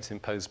constraints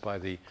imposed by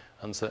the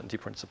uncertainty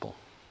principle.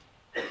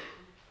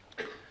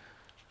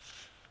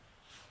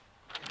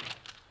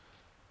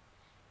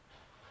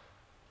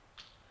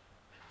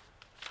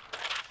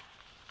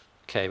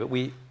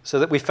 Okay, so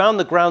that we found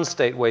the ground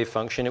state wave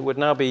function, it would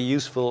now be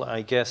useful,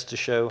 I guess, to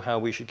show how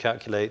we should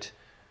calculate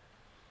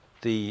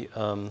the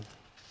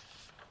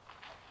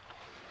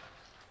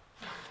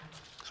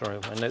sorry,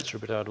 my notes are a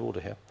bit out of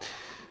order here.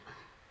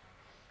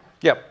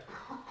 Yep.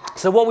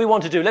 So what we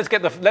want to do, let's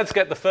get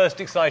the first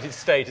excited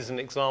state as an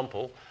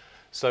example.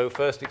 So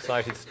first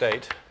excited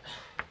state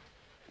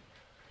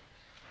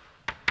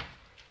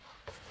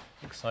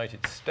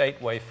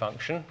wave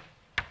function.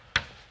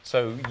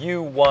 So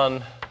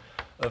u1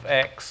 of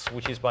x,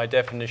 which is by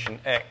definition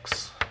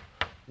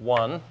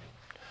x1.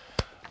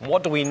 And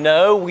what do we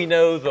know? We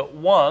know that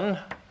 1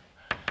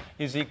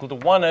 is equal to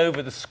 1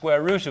 over the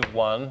square root of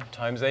 1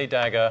 times a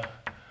dagger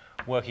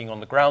working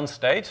on the ground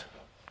state.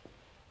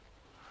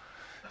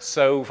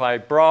 So if I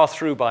bra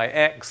through by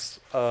x,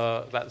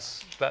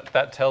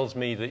 that tells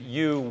me that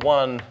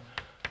u1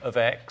 of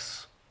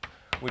x,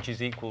 which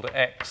is equal to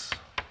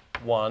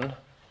x1,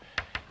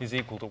 is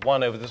equal to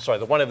 1 over the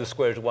 1 over the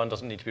square root of 1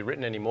 doesn't need to be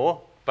written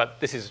anymore, but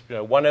this is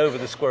 1 over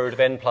the square root of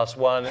n plus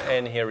 1,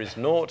 n here is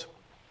 0,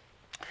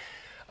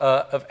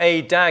 of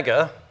a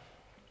dagger,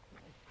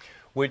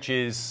 which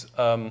is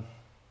m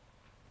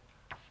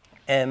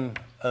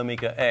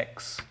omega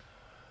x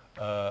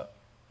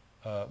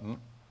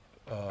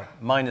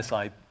minus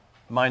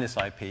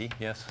IP,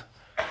 yes,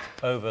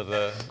 over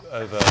the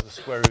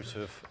square root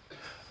of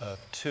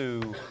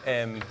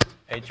 2m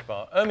h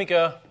bar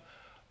omega.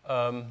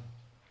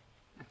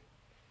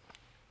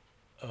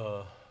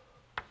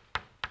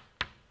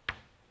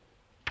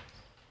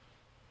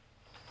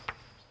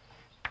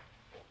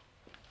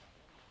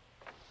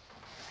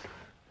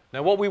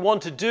 Now what we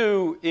want to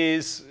do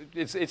is,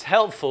 it's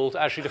helpful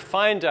to actually to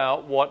find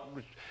out what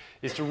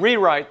is to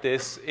rewrite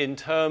this in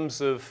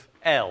terms of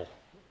L,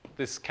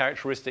 this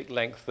characteristic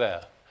length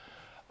there.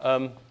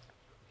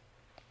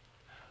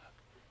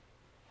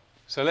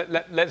 So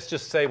let's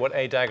just say what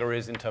A dagger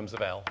is in terms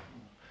of L.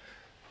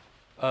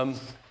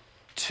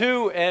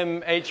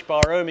 2m h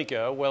bar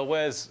omega,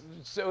 well,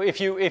 so if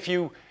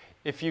you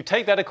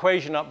take that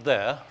equation up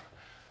there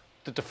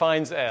that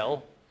defines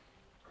L,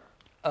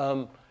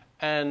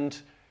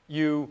 and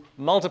you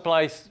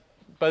multiply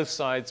both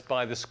sides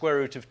by the square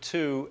root of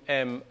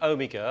 2m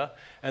omega,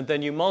 and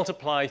then you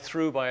multiply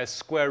through by a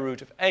square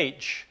root of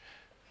h,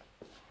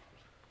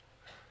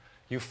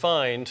 you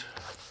find,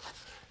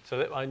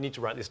 so I need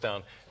to write this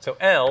down. So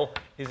L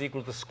is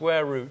equal to the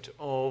square root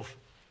of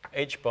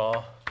h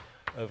bar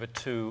over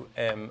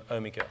 2m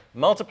omega.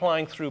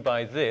 Multiplying through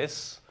by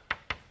this,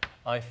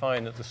 I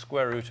find that the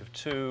square root of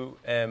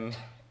 2m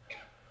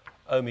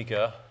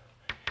omega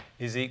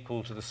is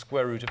equal to the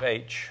square root of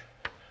h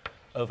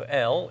over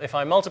L. If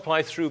I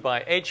multiply through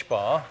by h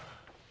bar,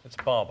 it's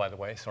bar by the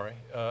way, sorry.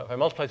 If I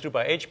multiply through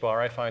by h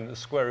bar, I find that the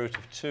square root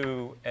of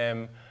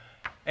 2m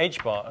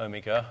h bar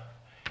omega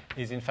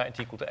is in fact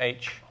equal to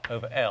h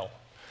over L.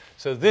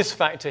 So this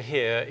factor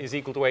here is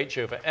equal to h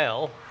over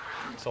L.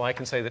 So I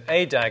can say that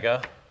A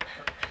dagger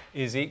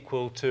is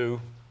equal to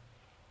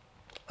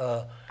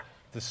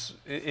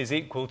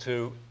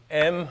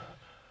m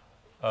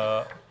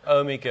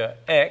omega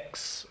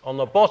x. On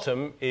the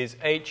bottom is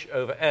h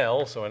over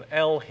L, so an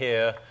L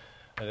here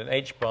and an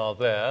h bar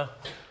there,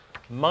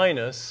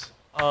 minus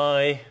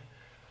I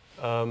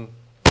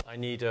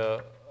need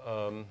a,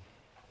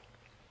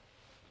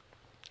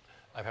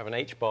 I have an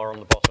h bar on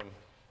the bottom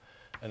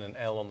and an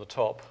L on the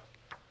top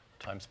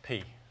times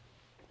p.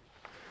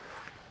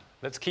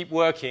 Let's keep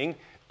working.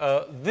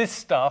 This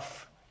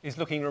stuff is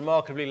looking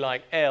remarkably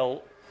like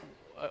L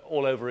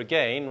all over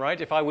again, right?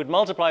 If I would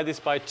multiply this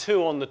by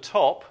 2 on the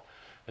top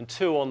and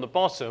 2 on the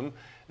bottom,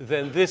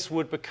 then this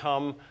would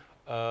become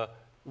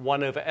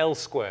 1 over L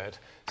squared.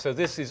 So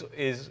this is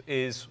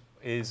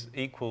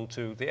equal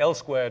to, the L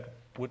squared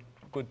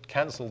would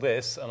cancel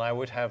this, and I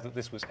would have that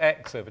this was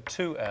x over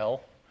 2L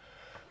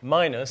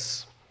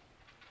minus,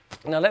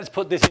 now let's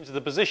put this into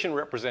the position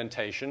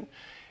representation.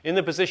 In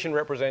the position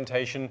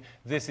representation,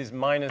 this is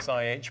minus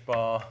IH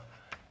bar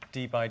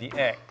d by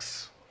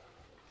dx.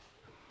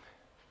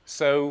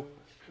 So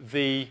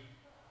the,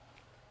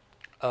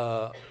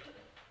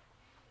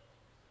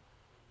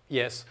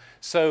 yes,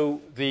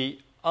 so the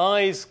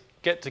i's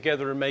get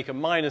together and make a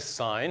minus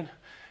sign,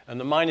 and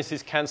the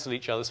minuses cancel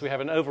each other. So we have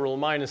an overall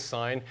minus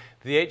sign.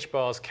 The h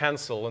bars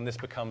cancel, and this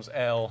becomes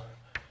L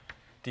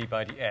d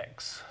by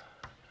dx.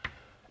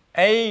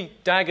 A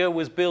dagger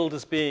was billed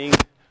as being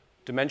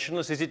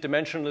dimensionless. Is it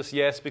dimensionless?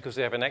 Yes, because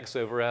they have an x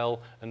over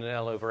L and an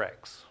L over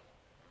x.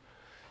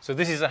 So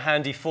this is a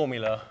handy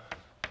formula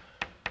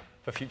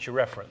for future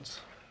reference.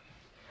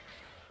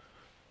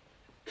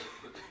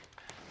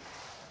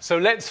 So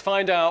let's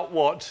find out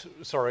what,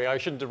 sorry, I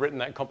shouldn't have written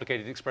that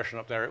complicated expression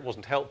up there. It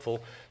wasn't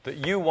helpful.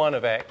 That u1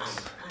 of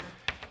x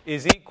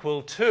is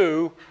equal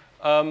to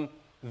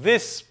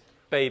this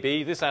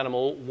baby, this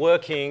animal,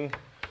 working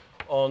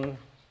on,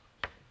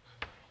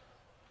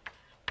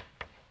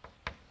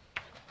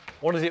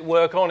 what does it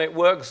work on? It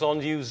works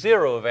on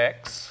u0 of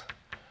x.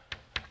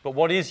 But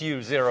what is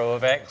u0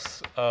 of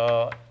x?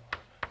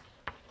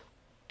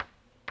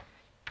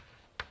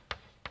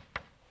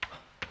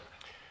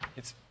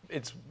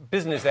 Its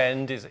business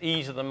end is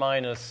e to the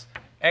minus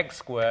x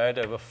squared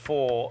over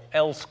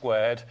 4L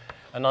squared.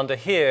 And under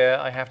here,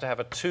 I have to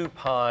have a 2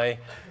 pi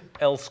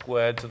L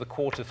squared to the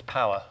 1/4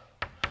 power.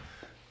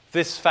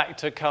 This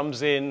factor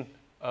comes in,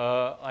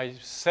 I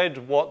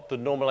said what the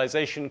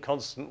normalization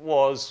constant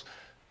was.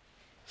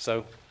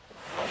 So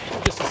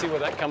just to see where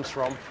that comes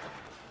from.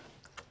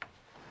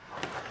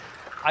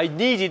 I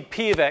needed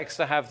p of x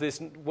to have this.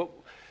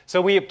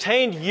 So we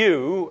obtained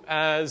u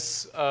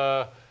as,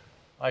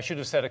 I should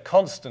have said a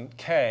constant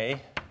k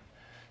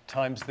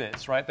times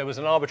this, right? There was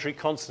an arbitrary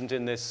constant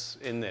in this.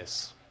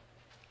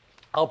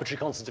 Arbitrary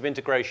constant of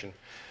integration,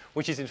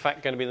 which is in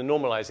fact going to be the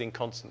normalizing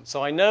constant.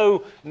 So I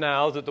know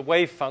now that the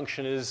wave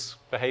function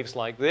behaves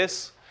like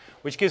this,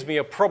 which gives me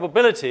a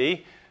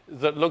probability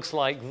that looks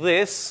like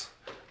this.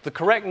 The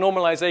correct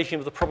normalization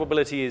of the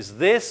probability is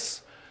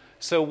this.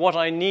 So what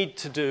I need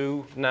to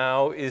do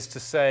now is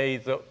to say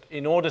that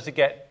in order to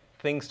get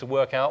things to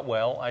work out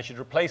well, I should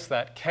replace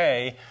that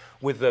k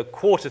with the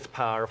 1/4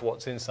 power of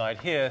what's inside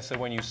here. So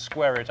when you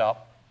square it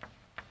up,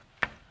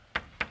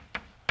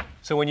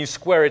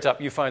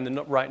 you find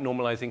the right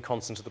normalizing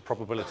constant of the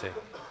probability.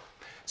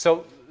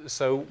 So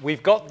so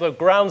we've got the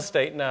ground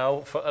state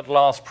now for at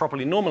last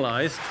properly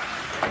normalized.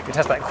 It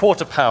has that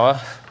quarter power.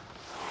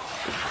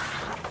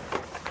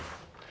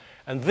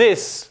 And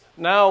this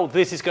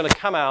is going to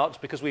come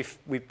out, because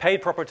we've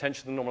paid proper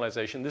attention to the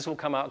normalization, this will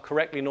come out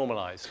correctly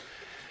normalized.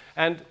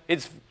 And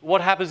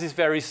what happens is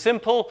very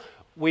simple.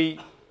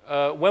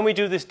 When we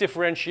do this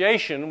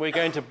differentiation, we're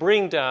going to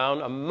bring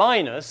down a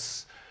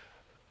minus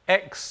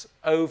x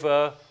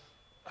over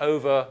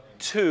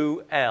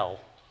 2L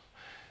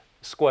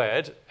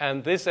squared,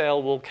 and this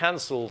L will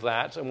cancel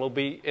that,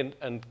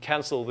 and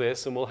cancel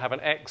this, and we'll have an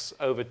x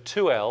over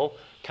 2L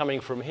coming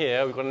from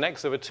here. We've got an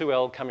x over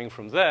 2L coming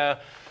from there.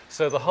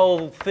 So the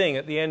whole thing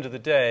at the end of the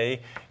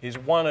day is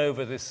 1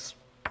 over this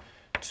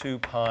 2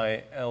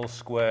 pi L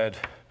squared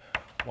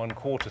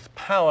 1/4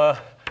 power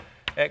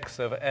x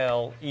over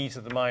L e to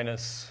the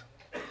minus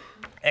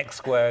x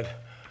squared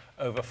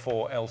over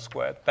 4L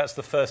squared. That's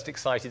the first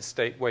excited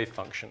state wave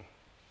function.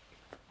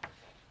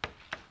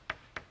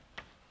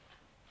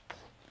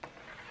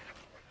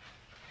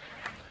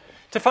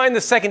 To find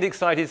the second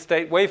excited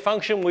state wave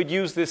function, we'd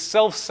use this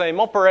self-same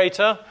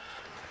operator.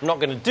 I'm not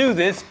going to do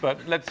this,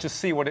 but let's just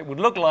see what it would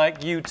look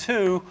like.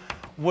 U2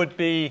 would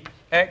be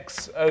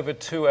x over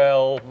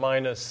 2L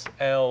minus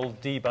L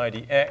d by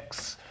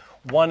dx,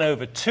 1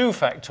 over 2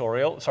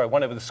 factorial, sorry,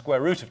 1 over the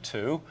square root of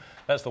 2.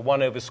 That's the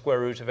 1 over square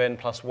root of n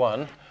plus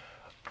 1,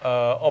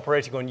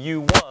 operating on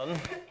U1,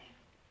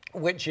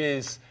 which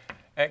is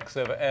x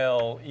over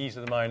L e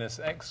to the minus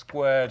x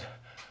squared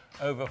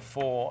over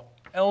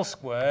 4L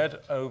squared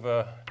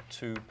over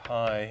 2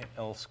 pi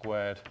L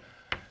squared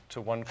to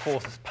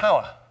 1/4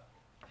 power.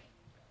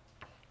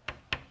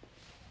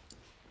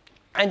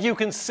 And you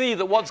can see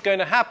that what's going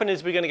to happen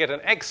is we're going to get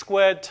an x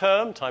squared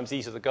term times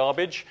e to the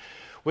garbage.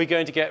 We're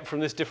going to get, from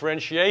this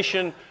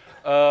differentiation,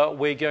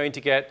 we're going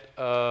to get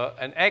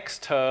an x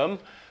term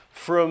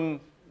from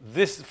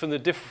this,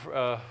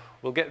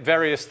 we'll get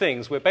various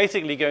things. We're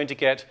basically going to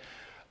get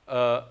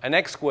an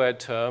x squared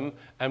term,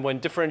 and when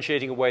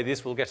differentiating away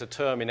this, we'll get a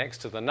term in x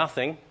to the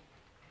nothing.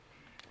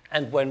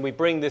 And when we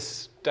bring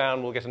this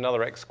down, we'll get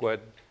another x squared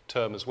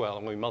term as well.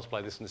 And when we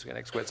multiply this and this, we get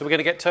x squared. So we're going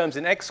to get terms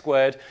in x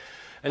squared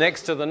and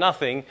x to the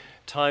nothing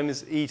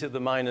times e to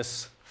the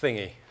minus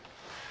thingy.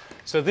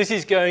 So this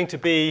is going to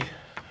be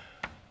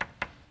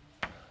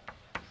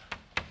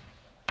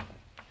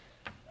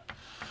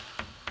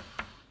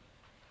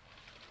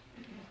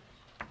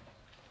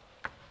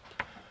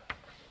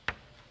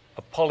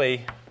a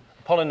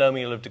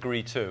polynomial of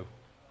degree 2.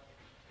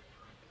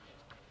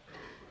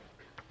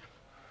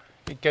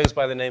 It goes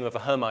by the name of a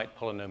Hermite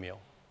polynomial.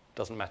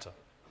 Doesn't matter.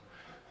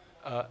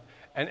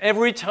 And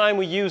every time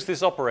we use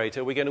this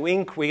operator, we're going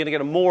to get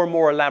a more and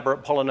more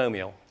elaborate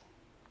polynomial.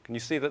 Can you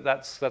see that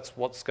that's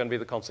what's going to be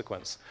the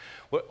consequence?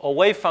 Our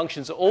wave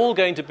functions are all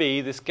going to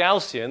be this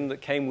Gaussian that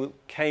came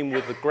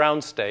with the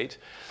ground state,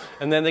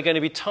 and then they're going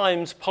to be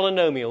times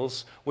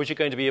polynomials which are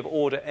going to be of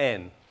order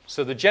n.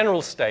 So the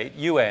general state,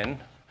 un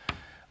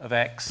of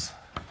x,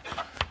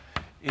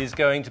 is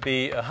going to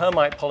be a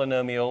Hermite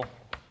polynomial,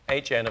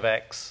 hn of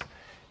x,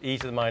 e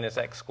to the minus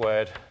x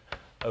squared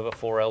over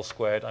 4L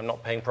squared. I'm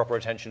not paying proper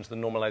attention to the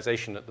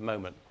normalization at the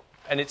moment.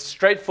 And it's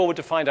straightforward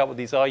to find out what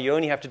these are. You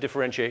only have to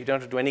differentiate. You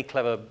don't have to do any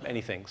clever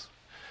anythings.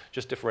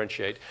 Just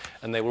differentiate,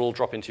 and they will all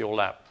drop into your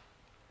lap.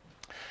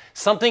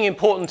 Something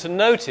important to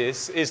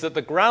notice is that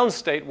the ground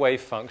state wave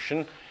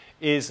function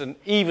is an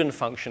even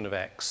function of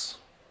x,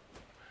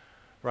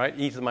 right?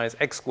 E to the minus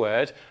x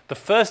squared. The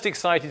first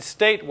excited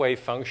state wave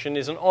function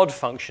is an odd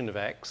function of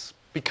x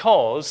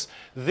because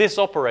this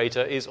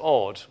operator is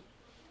odd.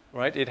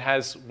 Right? It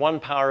has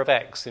 1 power of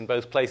x in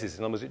both places.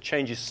 In other words, it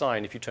changes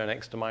sign if you turn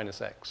x to minus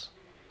x.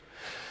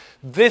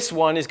 This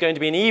one is going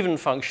to be an even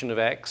function of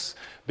x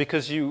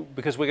because we're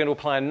going to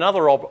apply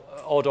another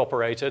odd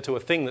operator to a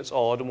thing that's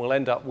odd, and we'll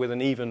end up with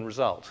an even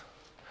result.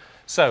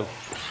 So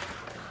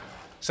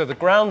the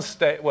ground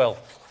state,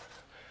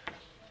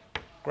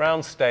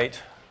 ground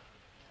state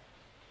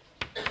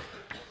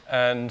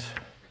and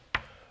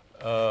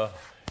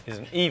is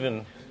an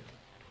even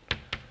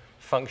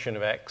function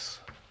of x.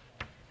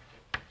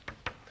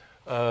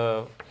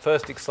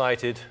 First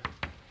excited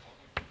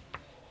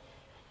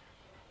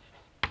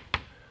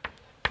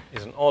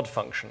is an odd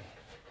function,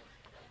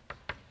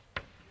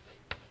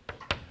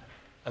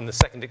 and the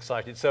second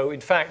excited. So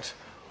in fact,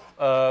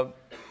 un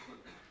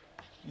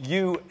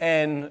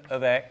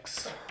of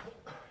x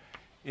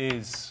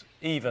is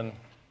even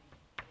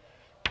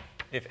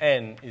if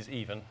n is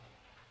even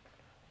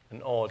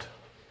and odd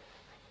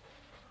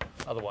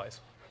otherwise.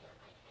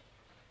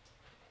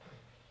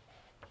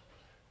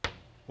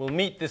 We'll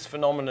meet this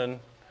phenomenon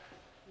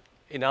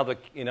in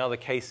other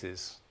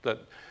cases, that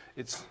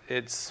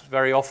it's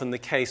very often the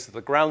case that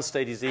the ground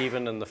state is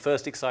even and the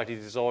first excited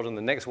is odd and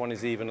the next one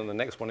is even and the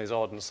next one is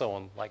odd and so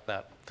on, like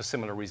that, for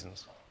similar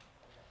reasons.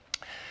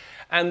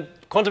 And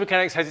quantum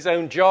mechanics has its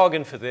own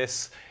jargon for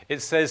this.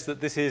 It says that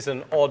this is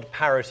an odd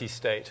parity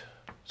state.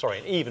 Sorry,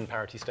 an even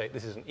parity state.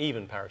 This is an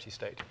even parity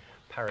state.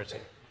 Parity.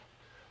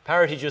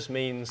 Parity just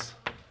means,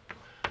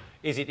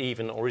 is it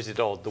even or is it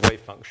odd, the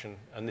wave function?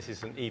 And this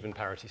is an even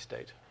parity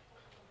state.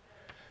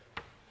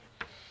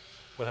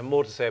 we'll have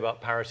more to say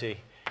about parity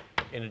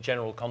in a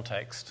general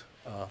context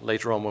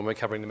later on when we're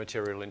covering the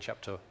material in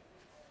chapter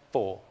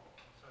 4.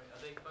 Sorry, are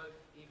they both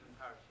even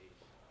parity?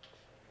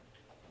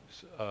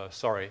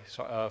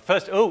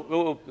 First,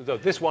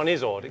 this one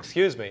is odd.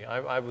 Excuse me.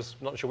 I was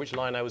not sure which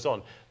line I was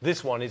on.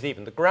 This one is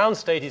even. The ground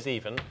state is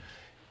even.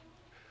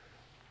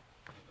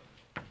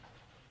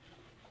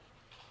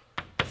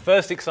 The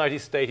first excited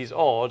state is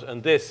odd,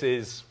 and this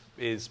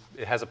it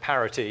has a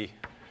parity.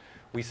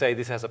 We say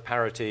this has a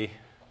parity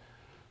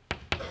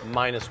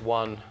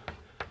 -1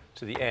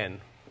 to the n,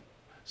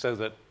 so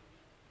that,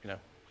 you know,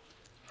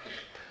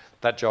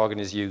 that jargon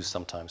is used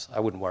sometimes. I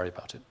wouldn't worry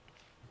about it.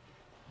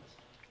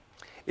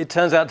 It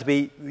turns out to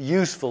be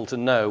useful to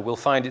know. We'll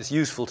find it's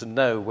useful to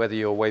know whether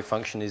your wave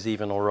function is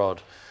even or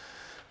odd.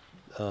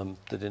 That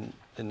then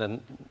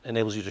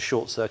enables you to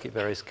short-circuit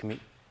various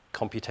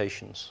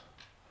computations.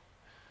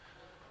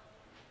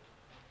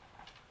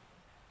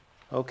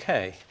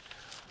 Okay.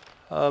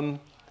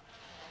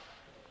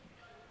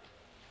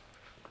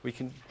 We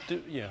can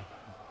do, yeah,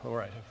 all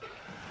right.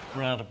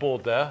 Run out of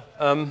board there.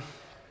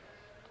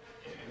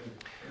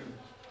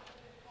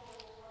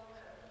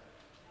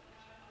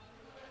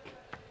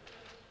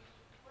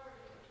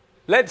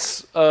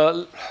 Let's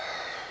have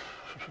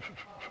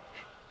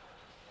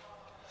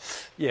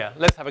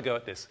a go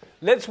at this.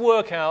 Let's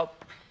work out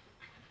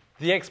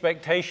the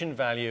expectation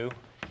value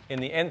in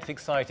the nth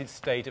excited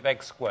state of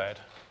x squared.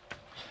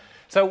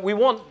 So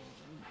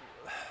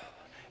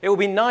it would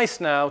be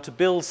nice now to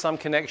build some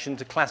connection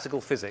to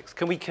classical physics.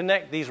 Can we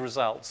connect these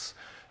results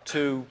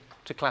to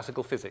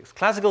classical physics?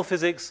 Classical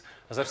physics,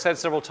 as I've said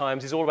several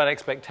times, is all about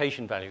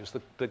expectation values.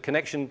 The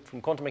connection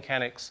from quantum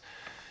mechanics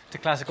to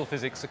classical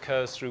physics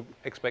occurs through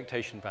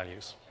expectation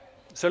values.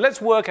 So let's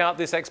work out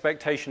this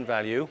expectation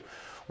value,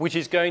 which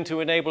is going to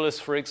enable us,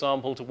 for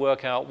example, to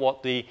work out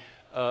what the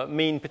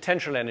mean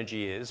potential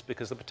energy is,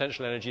 because the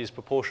potential energy is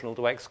proportional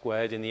to x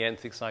squared in the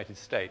nth excited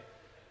state.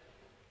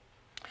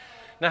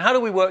 Now, how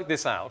do we work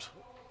this out?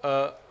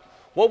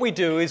 What we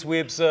do is we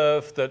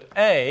observe that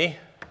A,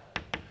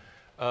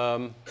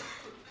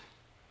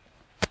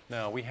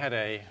 now we had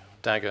a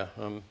dagger.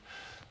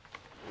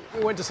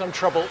 We went to some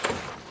trouble.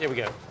 Here we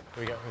go. Here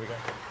we go. Here we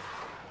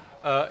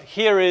go.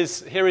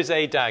 Here is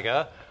a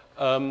dagger.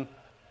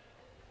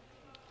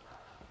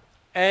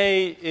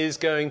 A is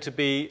going to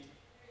be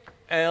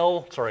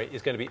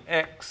is going to be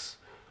x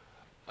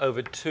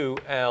over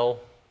 2L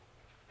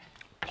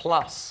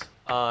plus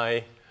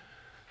I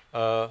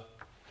L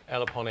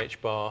upon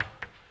h bar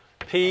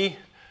p,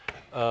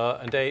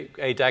 and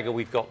a dagger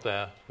we got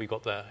there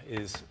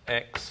is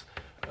x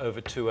over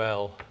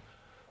 2L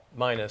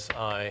minus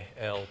I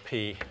L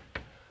p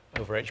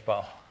over h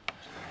bar.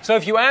 So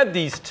if you add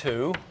these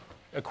two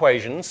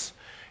equations,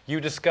 you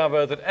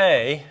discover that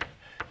A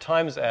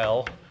times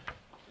L,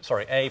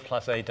 sorry, A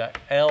plus A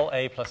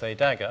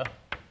dagger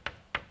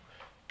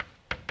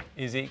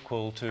is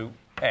equal to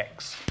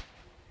X.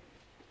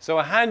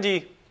 So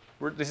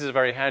this is a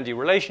very handy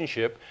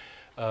relationship.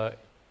 It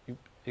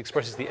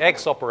expresses the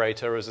X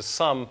operator as a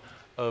sum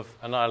of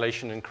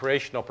annihilation and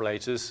creation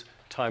operators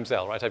times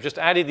L, right? I've just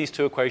added these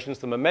two equations.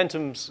 The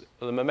momenta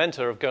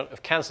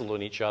have cancelled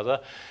on each other.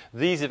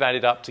 These have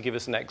added up to give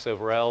us an X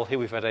over L. Here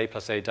we've had A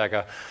plus A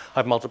dagger.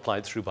 I've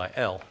multiplied through by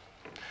L.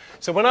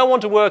 So when I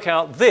want to work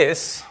out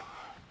this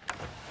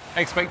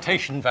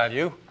expectation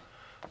value,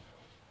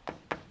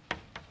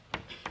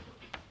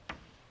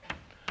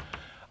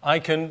 I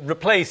can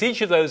replace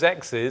each of those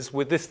x's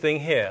with this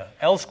thing here.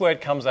 L squared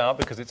comes out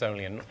because it's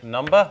only a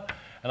number,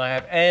 and I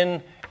have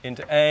n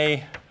into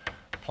A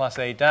plus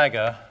A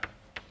dagger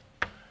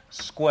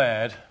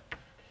squared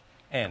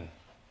n.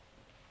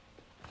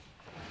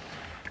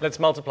 Let's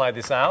multiply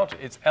this out.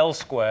 It's L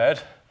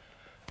squared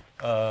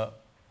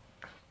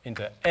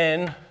into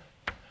n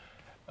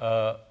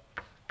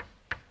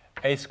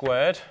A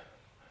squared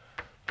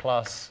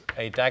plus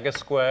A dagger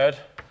squared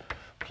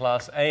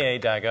plus A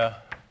dagger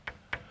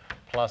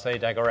plus A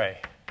dagger A.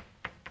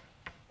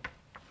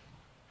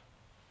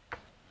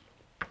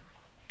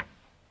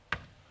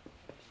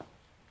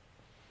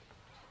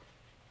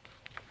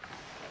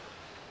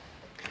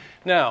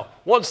 Now,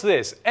 what's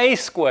this? A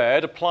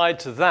squared applied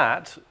to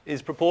that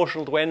is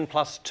proportional to n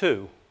plus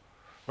 2,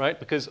 right?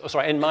 Because,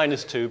 sorry, n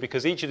minus 2,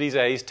 because each of these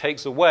a's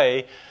takes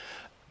away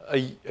a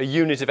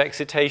unit of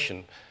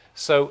excitation.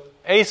 So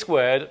A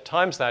squared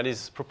times that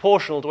is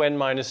proportional to n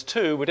minus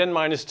 2, but n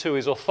minus 2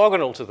 is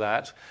orthogonal to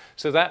that,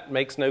 so that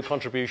makes no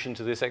contribution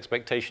to this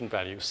expectation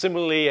value.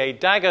 Similarly, A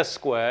dagger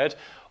squared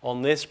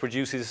on this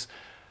produces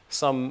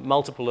some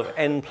multiple of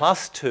n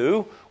plus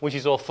 2, which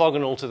is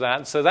orthogonal to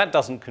that, so that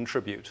doesn't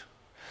contribute.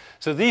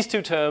 So these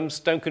two terms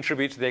don't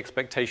contribute to the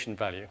expectation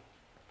value.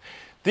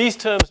 These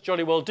terms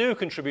jolly well do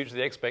contribute to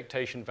the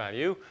expectation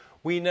value.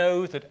 We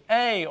know that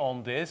A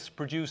on this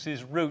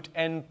produces root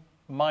n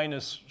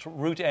times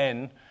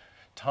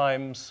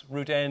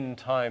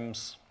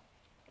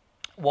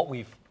what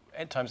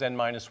times n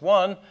minus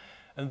 1,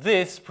 and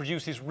this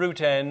produces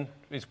root n.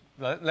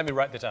 Let me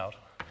write this out.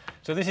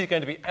 So this is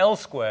going to be L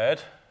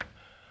squared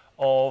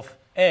of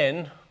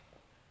n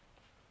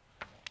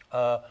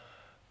A.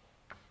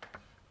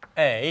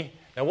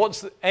 Now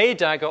what's the A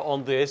dagger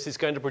on this is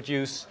going to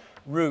produce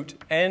root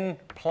n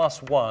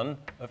plus 1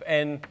 of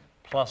n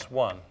plus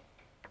 1.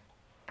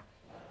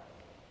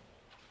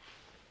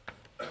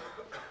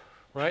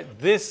 Right?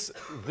 This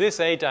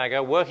A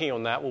dagger working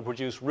on that will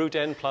produce root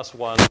n plus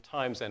 1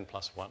 times n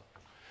plus 1.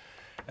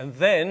 And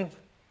then,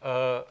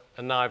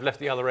 and now I've left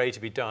the other A to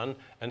be done,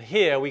 and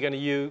here we're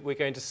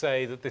going to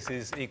say that this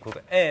is equal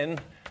to n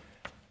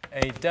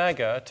A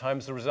dagger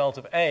times the result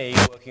of A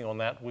working on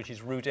that, which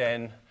is root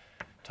n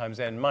times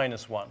n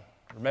minus 1.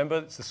 Remember,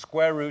 it's the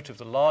square root of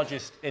the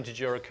largest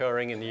integer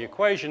occurring in the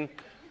equation.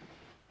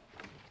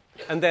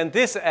 And then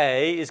this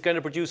A is going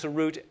to produce a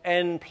root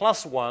n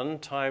plus 1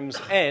 times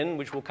n,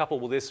 which will couple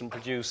with this and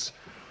produce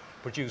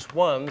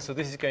 1. So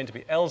this is going to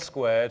be L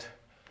squared.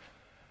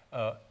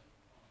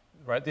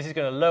 Right, this is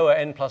going to lower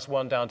n plus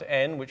 1 down to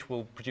n, which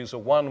will produce a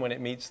 1 when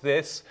it meets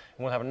this.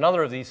 And we'll have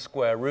another of these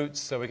square roots,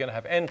 so we're going to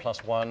have n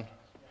plus 1.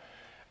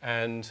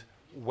 And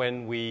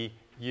when we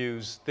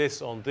use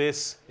this on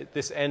this,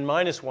 this n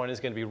minus 1 is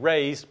going to be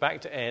raised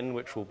back to n,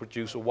 which will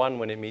produce a 1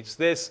 when it meets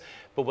this,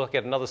 but we'll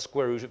get another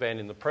square root of n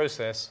in the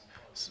process,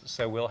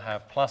 so we'll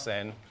have plus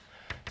n.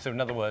 So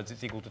in other words,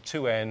 it's equal to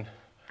 2n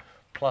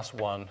plus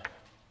 1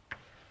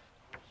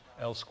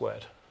 L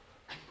squared.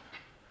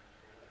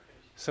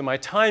 So my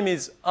time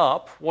is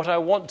up. What I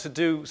want to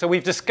do, so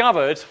we've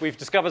discovered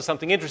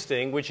something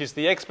interesting, which is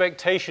the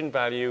expectation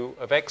value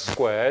of x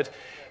squared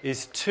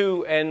is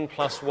 2n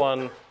plus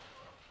 1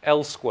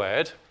 L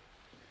squared.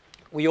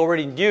 We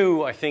already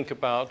knew, I think,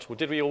 about, well,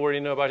 did we already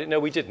know about it? No,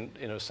 we didn't,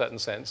 in a certain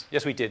sense.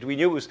 Yes, we did. We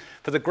knew it was,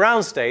 for the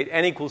ground state,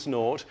 n equals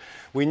 0.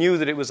 We knew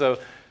that it was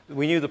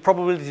we knew the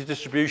probability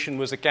distribution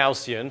was a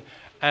Gaussian,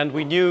 and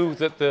we knew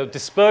that the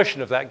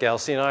dispersion of that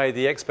Gaussian, i.e.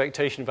 the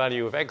expectation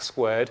value of x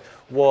squared,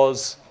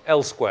 was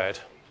L squared.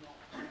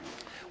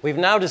 We've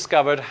now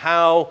discovered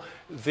how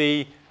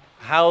the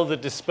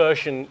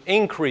dispersion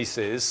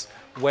increases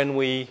when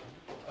we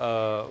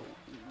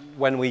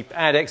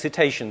add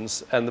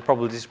excitations and the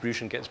probability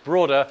distribution gets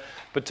broader.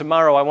 But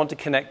tomorrow I want to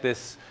connect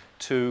this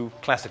to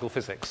classical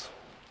physics.